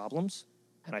lot of problems.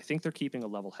 And I think they're keeping a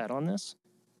level head on this.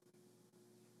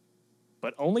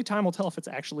 But only time will tell if it's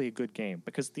actually a good game.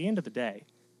 Because at the end of the day,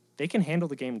 they can handle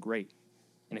the game great.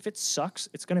 And if it sucks,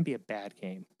 it's going to be a bad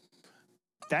game.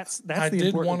 That's the important thing. I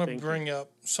did want to bring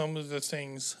up some of the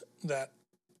things that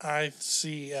I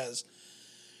see as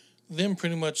them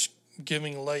pretty much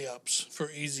giving layups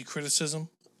for easy criticism.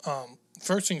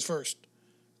 First things first,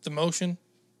 the motion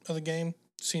of the game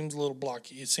seems a little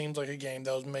blocky. It seems like a game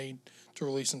that was made to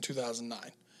release in 2009.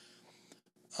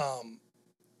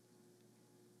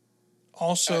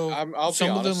 Also,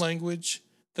 some of the language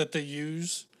that they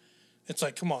use, it's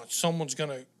like, come on, someone's going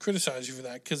to criticize you for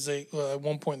that because they at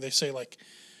one point they say, like,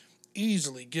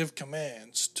 easily give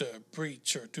commands to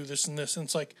breach or do this and this. And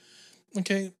it's like,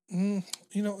 okay,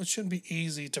 it shouldn't be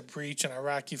easy to breach an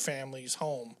Iraqi family's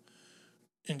home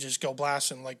and just go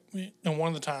blasting. Like, and one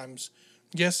of the times,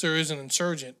 yes, there is an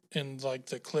insurgent in, like,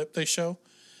 the clip they show,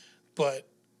 but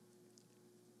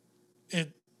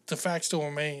the fact still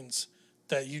remains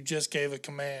that you just gave a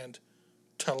command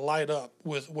to light up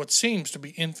with what seems to be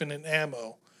infinite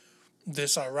ammo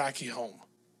this Iraqi home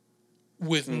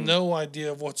with no idea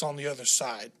of what's on the other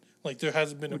side. Like, there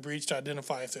hasn't been a breach to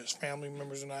identify if there's family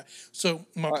members or not. So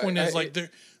my point is, like,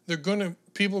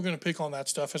 people are gonna pick on that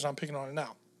stuff as I'm picking on it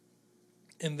now.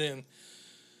 And then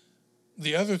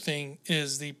the other thing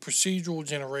is the procedural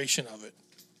generation of it.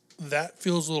 That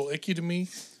feels a little icky to me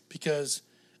because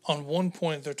on one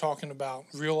point they're talking about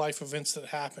real life events that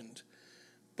happened,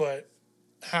 but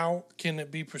how can it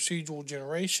be procedural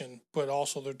generation, but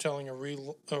also they're telling a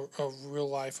real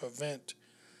life event?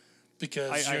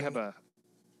 Because I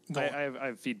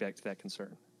have feedback to that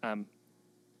concern.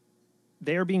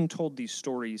 They are being told these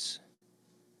stories,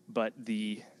 but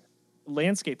the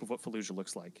landscape of what Fallujah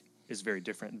looks like is very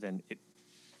different than it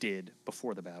did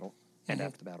before the battle and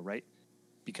after the battle, right?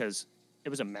 Because it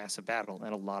was a massive battle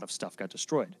and a lot of stuff got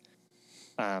destroyed.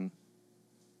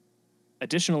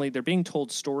 Additionally, they're being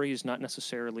told stories, not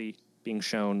necessarily being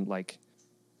shown like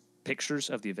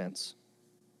pictures of the events.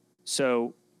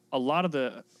 So a lot of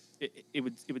it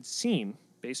would seem,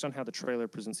 based on how the trailer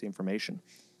presents the information,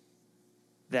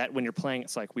 that when you're playing,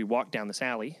 it's like we walk down this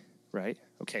alley, right?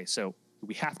 Okay, so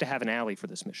we have to have an alley for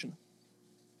this mission.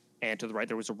 And to the right,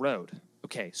 there was a road.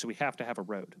 Okay, so we have to have a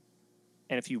road.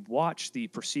 And if you watch the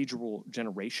procedural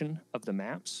generation of the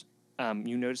maps,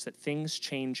 you notice that things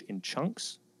change in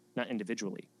chunks, not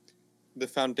individually. The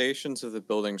foundations of the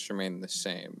buildings remain the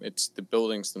same. It's the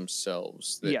buildings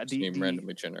themselves that seem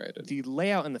randomly generated. The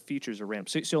layout and the features are random.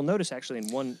 So you'll notice actually in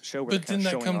one show where they're kind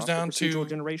of showing off the procedural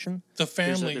generation, the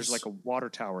families. There's like a water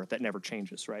tower that never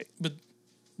changes, right? But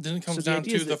then it comes down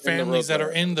to the families that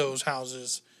are in those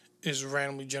houses is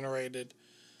randomly generated.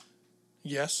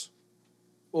 Yes?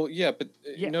 Well, yeah, but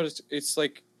notice it's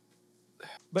like...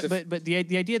 But the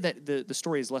idea that the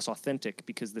story is less authentic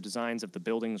because the designs of the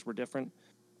buildings were different,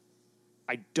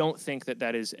 I don't think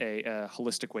that is a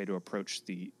holistic way to approach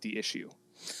the issue.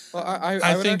 Well,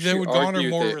 I think they would garner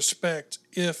more respect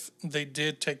if they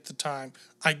did take the time.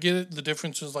 I get it. The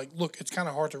difference is like, look, it's kind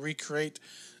of hard to recreate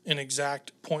an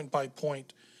exact point by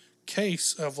point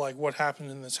case of like what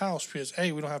happened in this house because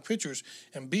A, we don't have pictures,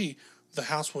 and B, the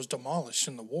house was demolished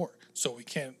in the war, so we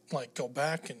can't like go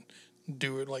back and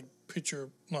do it like picture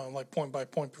like point by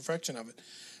point perfection of it.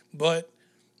 But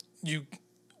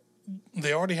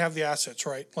they already have the assets,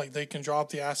 right? Like they can draw up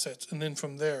the assets, and then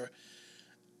from there,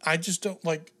 I just don't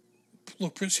like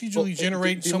procedurally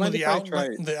generate some of the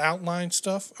outline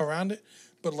stuff around it,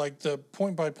 but like the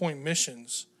point by point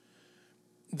missions,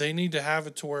 they need to have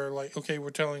it to where like, okay, we're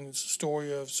telling the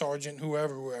story of Sergeant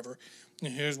whoever,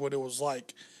 and here's what it was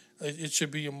like. It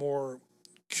should be a more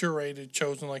curated,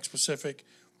 chosen, like specific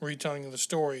retelling of the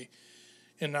story,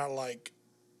 and not like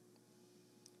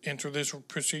enter this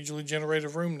procedurally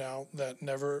generated room now that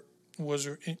never was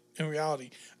in reality.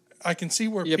 I can see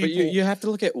where people... but you have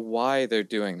to look at why they're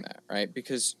doing that, right?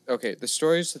 Because, okay, the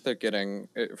stories that they're getting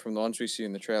from the ones we see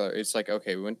in the trailer, it's like,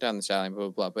 okay, we went down this alley, blah,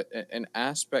 blah, blah. But an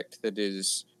aspect that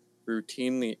is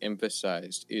routinely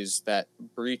emphasized is that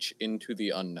breach into the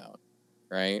unknown,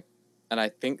 right? And I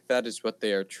think that is what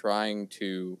they are trying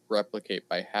to replicate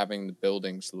by having the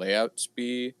buildings' layouts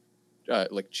be,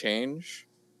 change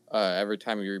every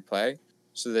time you replay,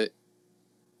 so that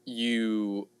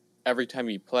every time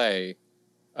you play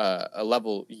a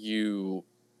level,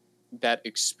 that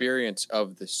experience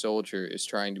of the soldier is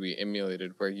trying to be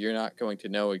emulated, where you're not going to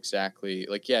know exactly,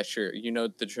 like, yeah, sure, you know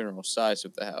the general size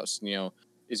of the house,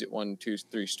 is it 1, 2,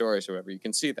 3 stories or whatever, you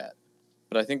can see that.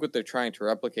 But I think what they're trying to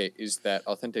replicate is that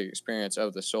authentic experience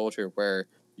of the soldier where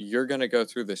you're going to go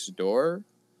through this door,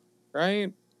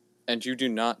 right? And you do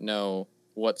not know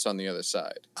what's on the other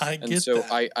side. I get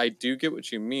that. I do get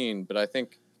what you mean, but I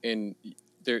think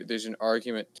there's an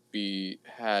argument to be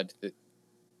had that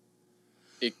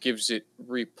it gives it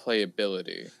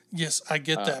replayability. Yes, I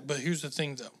get that, but here's the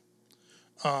thing,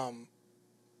 though.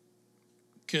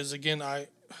 Because, again,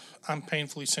 I'm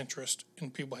painfully centrist,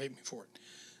 and people hate me for it.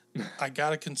 I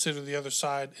got to consider the other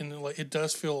side, and it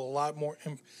does feel a lot more...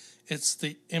 it's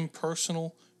the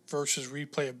impersonal versus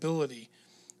replayability.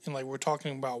 And, like, we're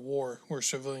talking about war where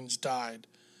civilians died.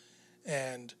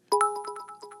 And...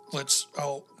 we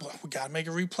got to make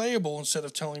it replayable instead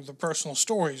of telling the personal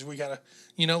stories. We got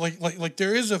to, like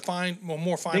there is a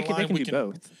more fine line. They can do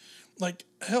both. Like,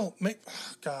 hell,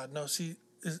 see,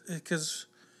 because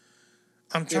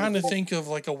I'm trying to think of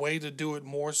like a way to do it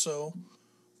more so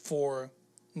for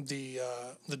the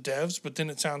devs, but then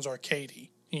it sounds arcadey,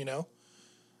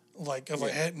 Like,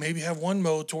 maybe have one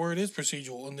mode to where it is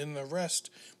procedural and then the rest.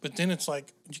 But then it's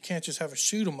like, you can't just have a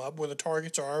shoot 'em up where the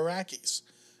targets are Iraqis,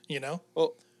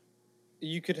 Well,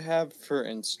 you could have, for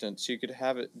instance,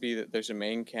 it be that there's a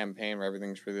main campaign where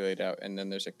everything's really laid out, and then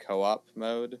there's a co-op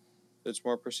mode that's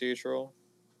more procedural,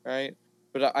 right?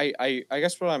 But I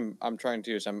guess what I'm trying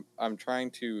to do is I'm trying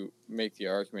to make the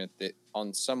argument that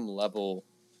on some level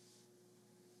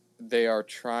they are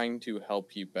trying to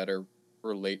help you better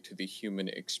relate to the human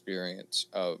experience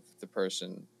of the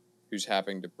person who's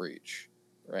having to breach,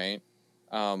 right?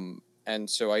 And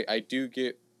so I do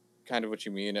get kind of what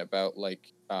you mean about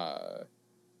like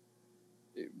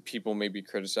people may be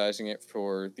criticizing it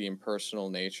for the impersonal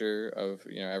nature of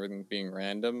everything being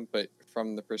random, but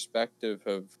from the perspective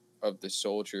of the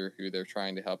soldier who they're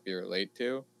trying to help you relate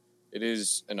to, it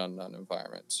is an unknown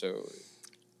environment. So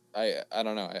I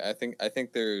don't know. I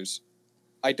think there's...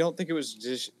 I don't think it was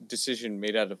a decision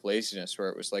made out of laziness where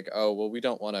it was like, oh, well, we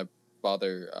don't want to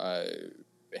bother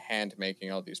hand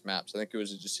making all these maps. I think it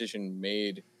was a decision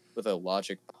made with a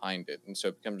logic behind it. And so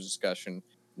it becomes a discussion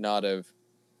not of,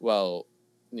 well,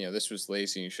 this was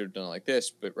lazy and you should have done it like this,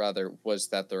 but rather, was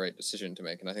that the right decision to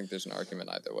make? And I think there's an argument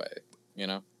either way,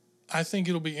 I think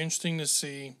it'll be interesting to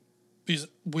see, because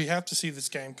we have to see this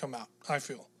game come out, I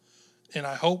feel. And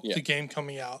I hope the game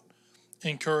coming out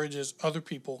encourages other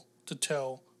people to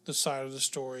tell the side of the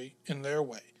story in their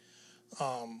way.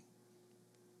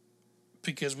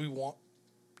 Because if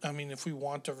we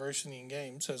want diversity in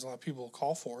games, as a lot of people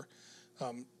call for,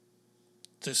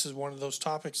 this is one of those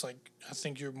topics, like, I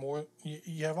think you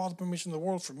have all the permission in the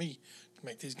world for me to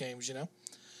make these games,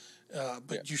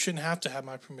 but you shouldn't have to have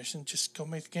my permission, just go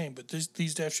make the game. But these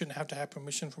devs shouldn't have to have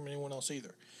permission from anyone else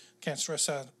either. Can't stress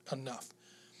that enough.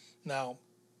 Now,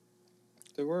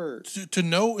 to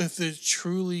know if it's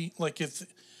truly,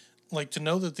 to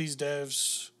know that these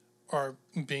devs are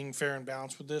being fair and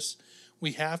balanced with this,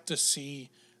 we have to see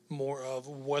more of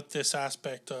what this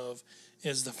aspect of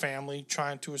is the family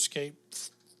trying to escape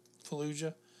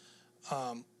Fallujah.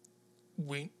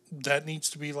 that needs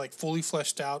to be like fully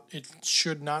fleshed out. It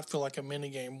should not feel like a mini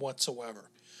game whatsoever.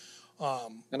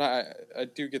 And I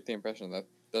do get the impression that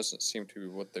doesn't seem to be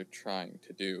what they're trying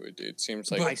to do. It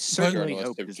seems like I certainly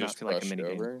hope it does not feel like a mini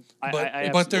game.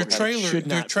 But their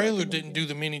trailer didn't do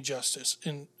the mini justice.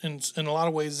 In a lot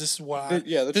of ways, this is what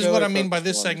this is what I mean by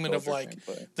this segment of like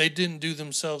they didn't do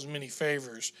themselves many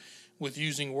favors with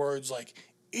using words like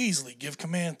easily give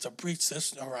command to breach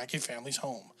this Iraqi family's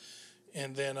home,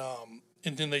 and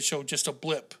then they showed just a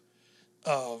blip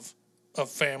of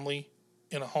family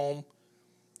in a home.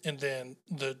 And then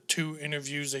the 2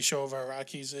 interviews they show of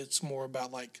Iraqis, it's more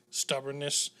about like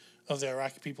stubbornness of the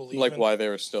Iraqi people leaving. Like why they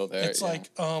were still there. It's like,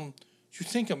 you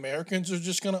think Americans are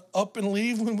just going to up and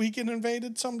leave when we get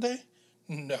invaded someday?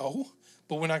 No.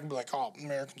 But we're not going to be like, oh,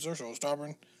 Americans are so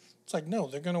stubborn. It's like, no,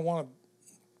 they're going to want to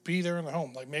be there in their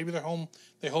home. Like maybe their home,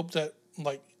 they hope that,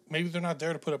 like, maybe they're not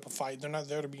there to put up a fight. They're not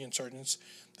there to be insurgents.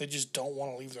 They just don't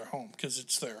want to leave their home because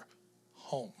it's their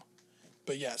home.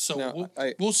 But yeah, so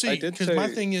we'll see. Because my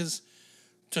thing is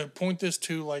to point this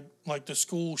to like the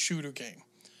school shooter game.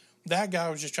 That guy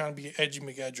was just trying to be edgy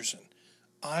McEdgerson.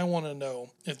 I want to know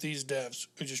if these devs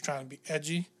are just trying to be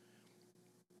edgy.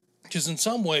 Because in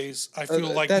some ways, I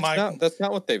feel like that's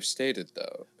not what they've stated,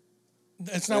 though.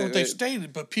 It's not what they've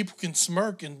stated, but people can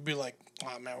smirk and be like,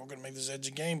 "Oh man, we're gonna make this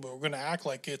edgy game, but we're gonna act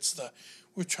like it's the."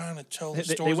 We're trying to tell the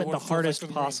story. They went the hardest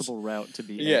possible route to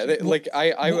be. Yeah,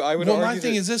 I would. Well, my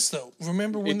thing is this though.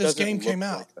 Remember when this game came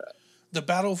out? Like the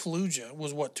Battle of Fallujah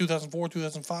was what 2004,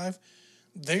 2005.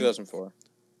 2004.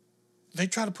 They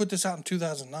tried to put this out in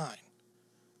 2009.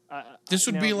 This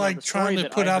would be like trying to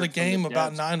put out a game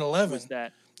about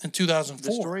 9/11 in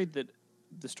 2004.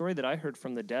 The story that I heard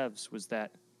from the devs was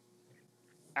that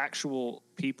actual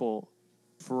people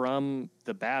from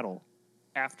the battle,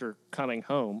 after coming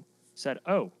home, said,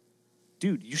 "Oh,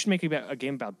 dude, you should make a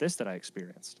game about this that I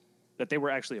experienced." That they were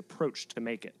actually approached to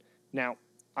make it. Now,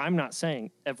 I'm not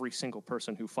saying every single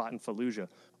person who fought in Fallujah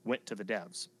went to the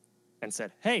devs and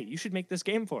said, "Hey, you should make this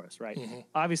game for us," right? Mm-hmm.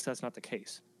 Obviously, that's not the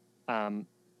case.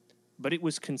 But it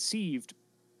was conceived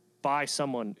by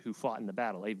someone who fought in the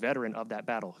battle, a veteran of that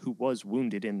battle who was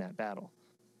wounded in that battle.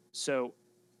 So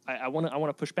I want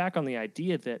to push back on the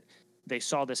idea that they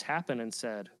saw this happen and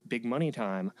said, "Big money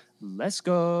time, let's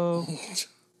go."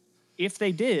 If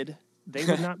they did, they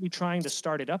would not be trying to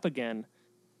start it up again.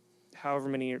 However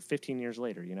many 15 years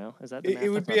later, you know, is that the math? It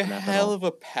would be a hell of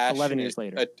a passionate. 11 years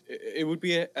later, it would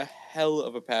be a hell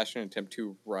of a passionate attempt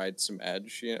to ride some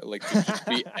edge. You know, like to just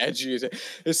be edgy.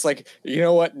 It's like, you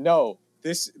know what? No,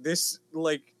 this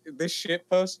shit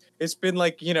post. It's been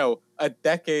like, you know, a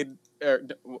decade. Or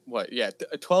what? Yeah,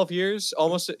 12 years,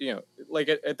 almost. You know, like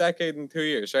a decade and 2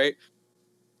 years, right?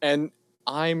 And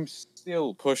I'm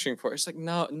still pushing for it. It's like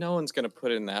no one's gonna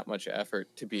put in that much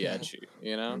effort to be edgy,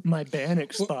 you know. My ban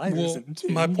expires in 2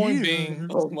 my point years. being,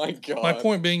 oh my god. My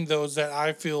point being, though, is that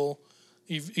I feel,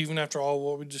 even after all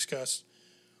what we discussed,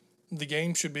 the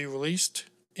game should be released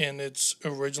in its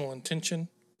original intention,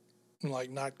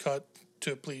 like not cut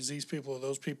to please these people or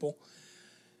those people,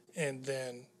 and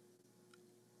then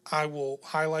I will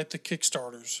highlight the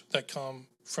Kickstarters that come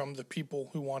from the people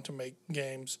who want to make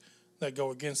games that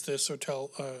go against this or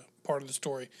tell part of the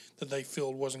story that they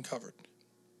feel wasn't covered.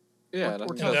 Yeah,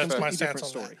 that's my stance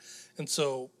on that. And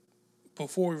so,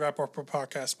 before we wrap up our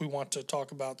podcast, we want to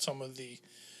talk about some of the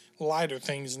lighter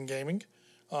things in gaming,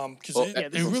 because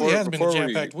it really has been a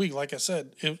jam-packed week. Like I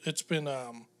said, it's been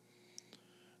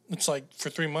it's like for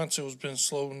 3 months it was been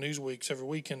slow news weeks every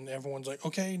week, and everyone's like,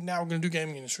 okay, now we're gonna do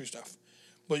gaming industry stuff.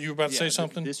 But you were about to say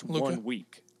something, this Luca? 1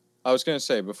 week. I was going to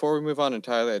say, before we move on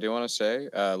entirely, I do want to say,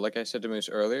 like I said to Moose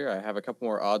earlier, I have a couple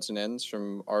more odds and ends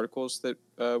from articles that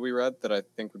we read that I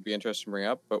think would be interesting to bring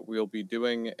up, but we'll be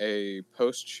doing a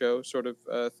post-show sort of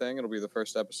thing. It'll be the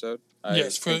first episode.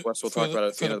 Yes, I think Wes will talk about it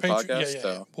at the end of the podcast. Yeah.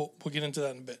 So. We'll get into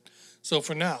that in a bit. So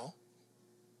for now,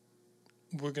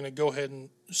 we're going to go ahead and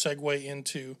segue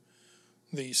into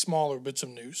the smaller bits of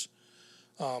news.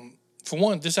 For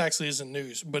one, this actually isn't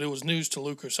news, but it was news to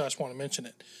Luca, so I just want to mention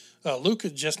it.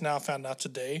 Luca just now found out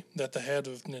today that the head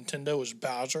of Nintendo is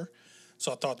Bowser,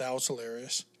 so I thought that was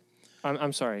hilarious.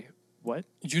 I'm sorry, what?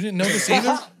 You didn't know this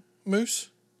either, Moose?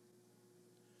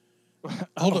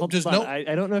 Hold up, just no. I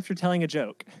don't know if you're telling a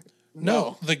joke.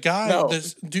 No, the guy,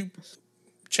 this dude,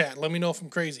 chat, let me know if I'm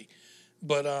crazy,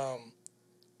 but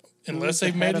unless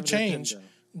they've made a change,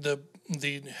 the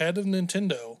head of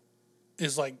Nintendo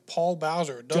is like Paul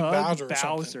Bowser, Doug Bowser or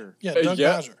something. Yeah, Doug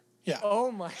Bowser. Yeah. Oh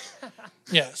my.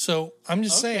 Yeah, so I'm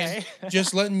just saying,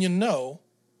 just letting you know,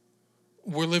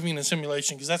 we're living in a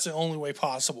simulation because that's the only way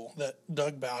possible that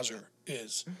Doug Bowser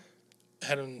is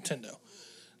head of Nintendo.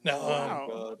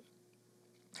 Now,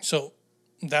 so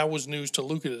that was news to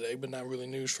Luca today, but not really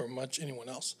news for anyone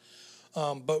else.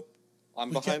 But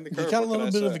I'm behind the curve. We got a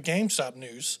little bit of a GameStop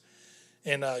news,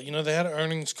 and they had an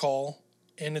earnings call,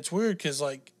 and it's weird because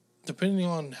depending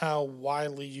on how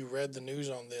widely you read the news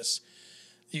on this,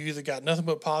 you either got nothing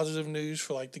but positive news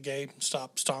for the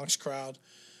GameStop stonks crowd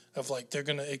of they're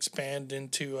going to expand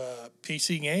into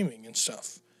PC gaming and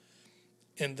stuff,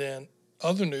 and then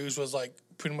other news was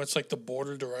pretty much the board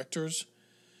of directors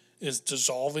is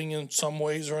dissolving in some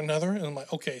ways or another. And I'm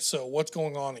like, okay, so what's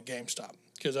going on at GameStop?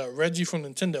 Because Reggie from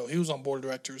Nintendo, he was on board of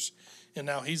directors, and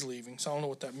now he's leaving. So I don't know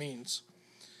what that means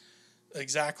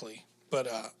exactly. But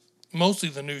mostly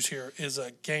the news here is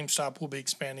GameStop will be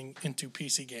expanding into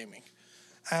PC gaming.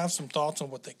 I have some thoughts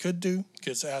on what they could do,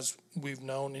 because as we've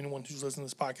known, anyone who's listened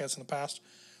to this podcast in the past,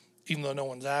 even though no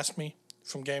one's asked me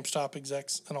from GameStop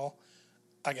execs and all,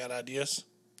 I got ideas.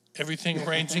 Everything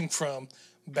ranging from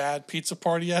bad pizza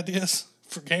party ideas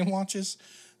for game launches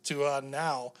to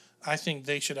now I think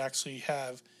they should actually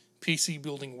have PC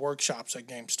building workshops at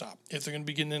GameStop. If they're going to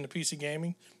be getting into PC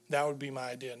gaming, that would be my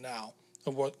idea now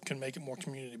of what can make it more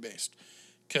community based,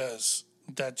 because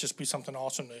that'd just be something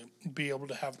awesome to be able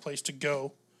to have a place to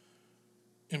go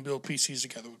and build PCs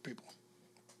together with people.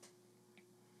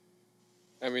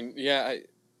 I mean, yeah,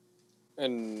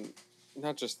 and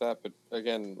not just that, but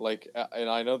again, and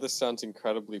I know this sounds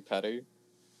incredibly petty,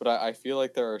 but I feel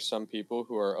like there are some people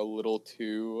who are a little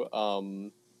too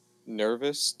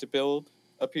nervous to build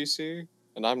a PC,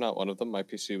 and I'm not one of them. My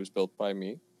PC was built by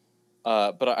me.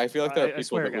 But I feel like there are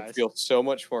people that would feel so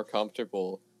much more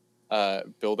comfortable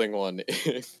building one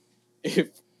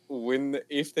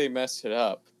if they mess it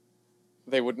up,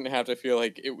 they wouldn't have to feel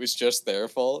like it was just their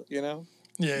fault, Yeah,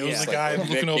 it was the guy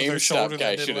looking over their shoulder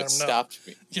that didn't let him know. Stopped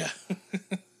me. Yeah,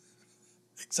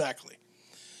 exactly.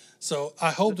 So I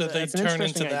hope that they turn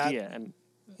into that. Idea, and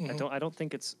I don't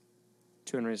think it's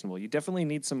too unreasonable. You definitely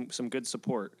need some good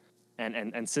support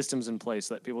and systems in place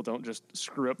so that people don't just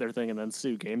screw up their thing and then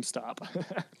sue GameStop.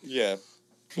 Yeah.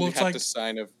 Well, you have to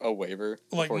sign a waiver.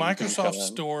 Microsoft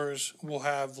stores will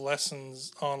have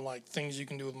lessons on things you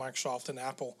can do with Microsoft, and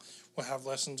Apple will have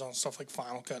lessons on stuff like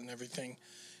Final Cut and everything.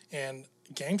 And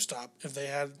GameStop, if they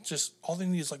had just all they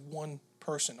need is one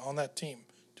person on that team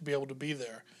to be able to be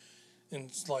there, and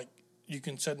it's you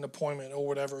can set an appointment or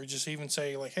whatever. Just even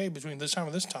say hey, between this time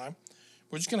and this time,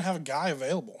 we're just gonna have a guy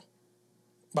available.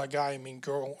 By guy, I mean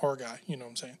girl or guy. You know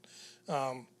what I'm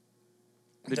saying?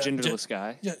 The genderless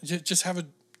guy. Yeah, just have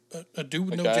a dude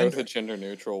with no guy gender. With a gender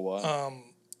neutral what?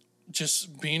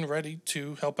 Just being ready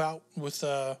to help out with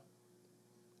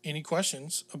any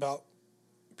questions about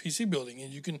PC building,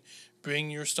 and you can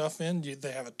bring your stuff in.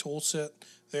 They have a tool set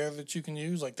there that you can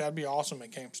use. That'd be awesome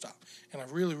at GameStop, and I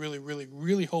really, really, really,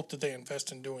 really hope that they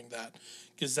invest in doing that,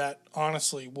 because that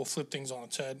honestly will flip things on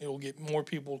its head. It will get more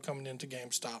people coming into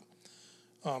GameStop.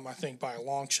 I think by a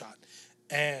long shot,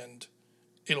 and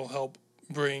it'll help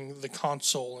bring the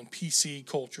console and PC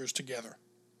cultures together,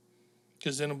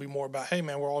 because then it'll be more about, hey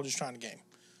man, we're all just trying to game,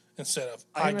 instead of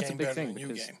I game better than you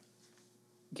game.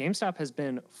 GameStop has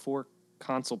been for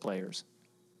console players.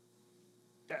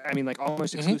 I mean,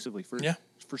 almost exclusively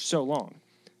for so long,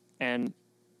 and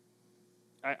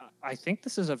I think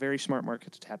this is a very smart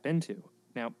market to tap into.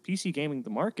 Now, PC gaming,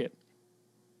 the market,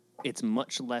 it's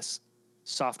much less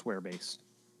software based,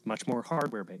 much more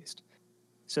hardware based.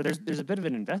 So there's a bit of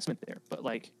an investment there, but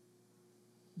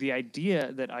the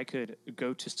idea that I could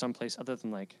go to someplace other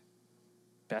than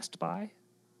Best Buy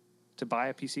to buy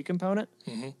a PC component,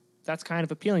 that's kind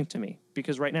of appealing to me,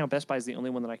 because right now Best Buy is the only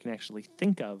one that I can actually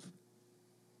think of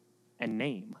and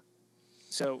name.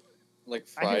 So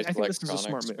Fry's I think this is a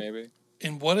smart move. Maybe.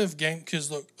 And what if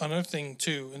because look, another thing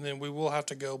too, and then we will have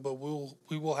to go, but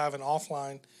we will have an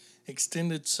offline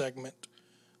extended segment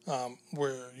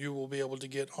where you will be able to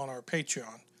get on our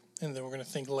Patreon, and then we're going to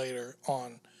think later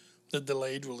on the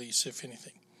delayed release, if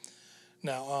anything.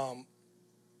 Now, oh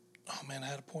man, I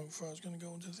had a point before I was going to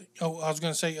go into the. I was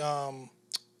going to say,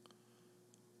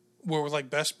 where with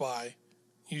Best Buy,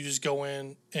 you just go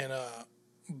in and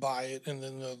buy it, and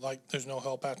then there's no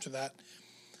help after that.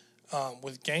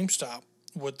 With GameStop,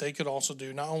 what they could also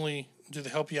do, not only do they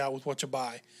help you out with what you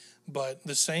buy, but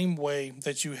the same way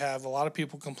that you have a lot of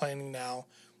people complaining now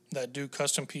that do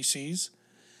custom PCs,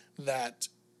 that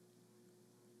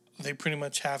they pretty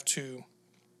much have to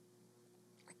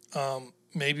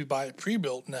maybe buy it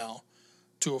pre-built now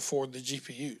to afford the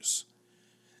GPUs.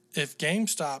 If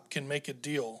GameStop can make a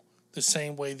deal the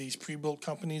same way these pre-built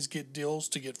companies get deals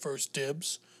to get first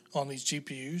dibs on these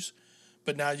GPUs,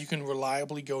 but now you can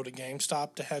reliably go to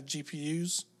GameStop to have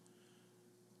GPUs,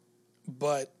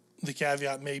 but the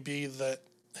caveat may be that,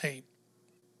 hey,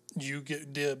 you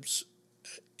get dibs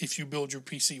if you build your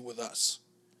PC with us.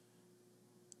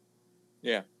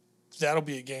 Yeah. That'll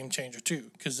be a game changer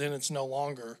too, because then it's no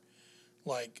longer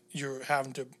like you're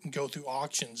having to go through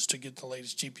auctions to get the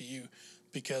latest GPU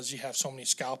because you have so many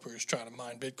scalpers trying to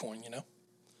mine Bitcoin, you know?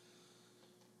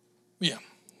 Yeah.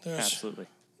 Absolutely.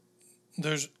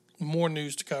 There's more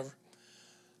news to cover,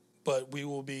 but we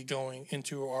will be going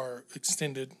into our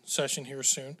extended session here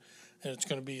soon, and it's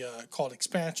going to be called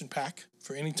Expansion Pack.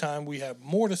 For any time we have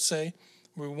more to say,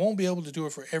 we won't be able to do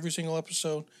it for every single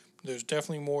episode. There's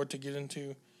definitely more to get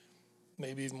into,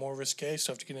 maybe even more risque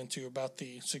stuff to get into about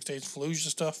the 6 Days of Fallujah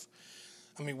stuff.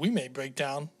 I mean, we may break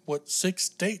down what 6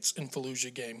 dates in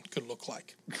Fallujah game could look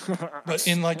like, but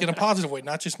in a positive way,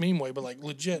 not just meme way, but like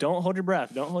legit. Don't hold your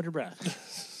breath. Don't hold your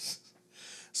breath.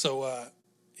 So,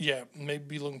 yeah, maybe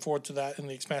be looking forward to that in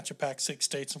the expansion pack, 6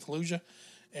 dates in Fallujah,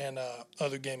 and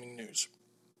other gaming news.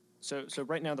 So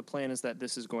right now the plan is that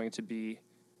this is going to be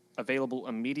available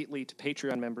immediately to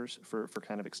Patreon members for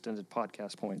kind of extended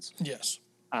podcast points. Yes.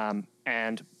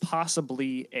 And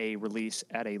possibly a release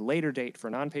at a later date for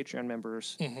non-Patreon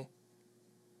members. Mm-hmm.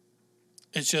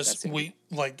 It's just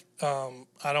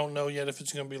I don't know yet if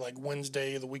it's going to be like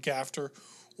Wednesday the week after,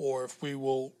 or if we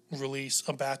will release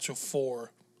a batch of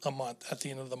 4 a month at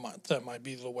the end of the month. That might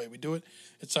be the way we do it.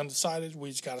 It's undecided. We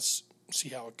just got to see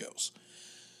how it goes.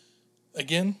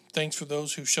 Again, thanks for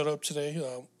those who showed up today.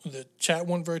 The chat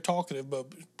wasn't very talkative, but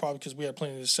probably because we had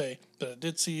plenty to say. But I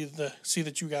did see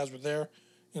that you guys were there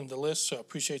in the list, so I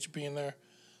appreciate you being there.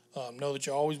 Know that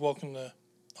you're always welcome to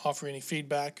offer any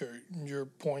feedback or your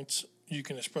points. You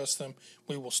can express them.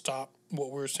 We will stop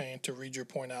what we're saying to read your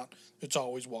point out. It's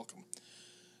always welcome.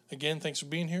 Again, thanks for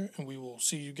being here, and we will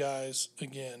see you guys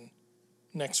again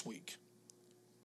next week.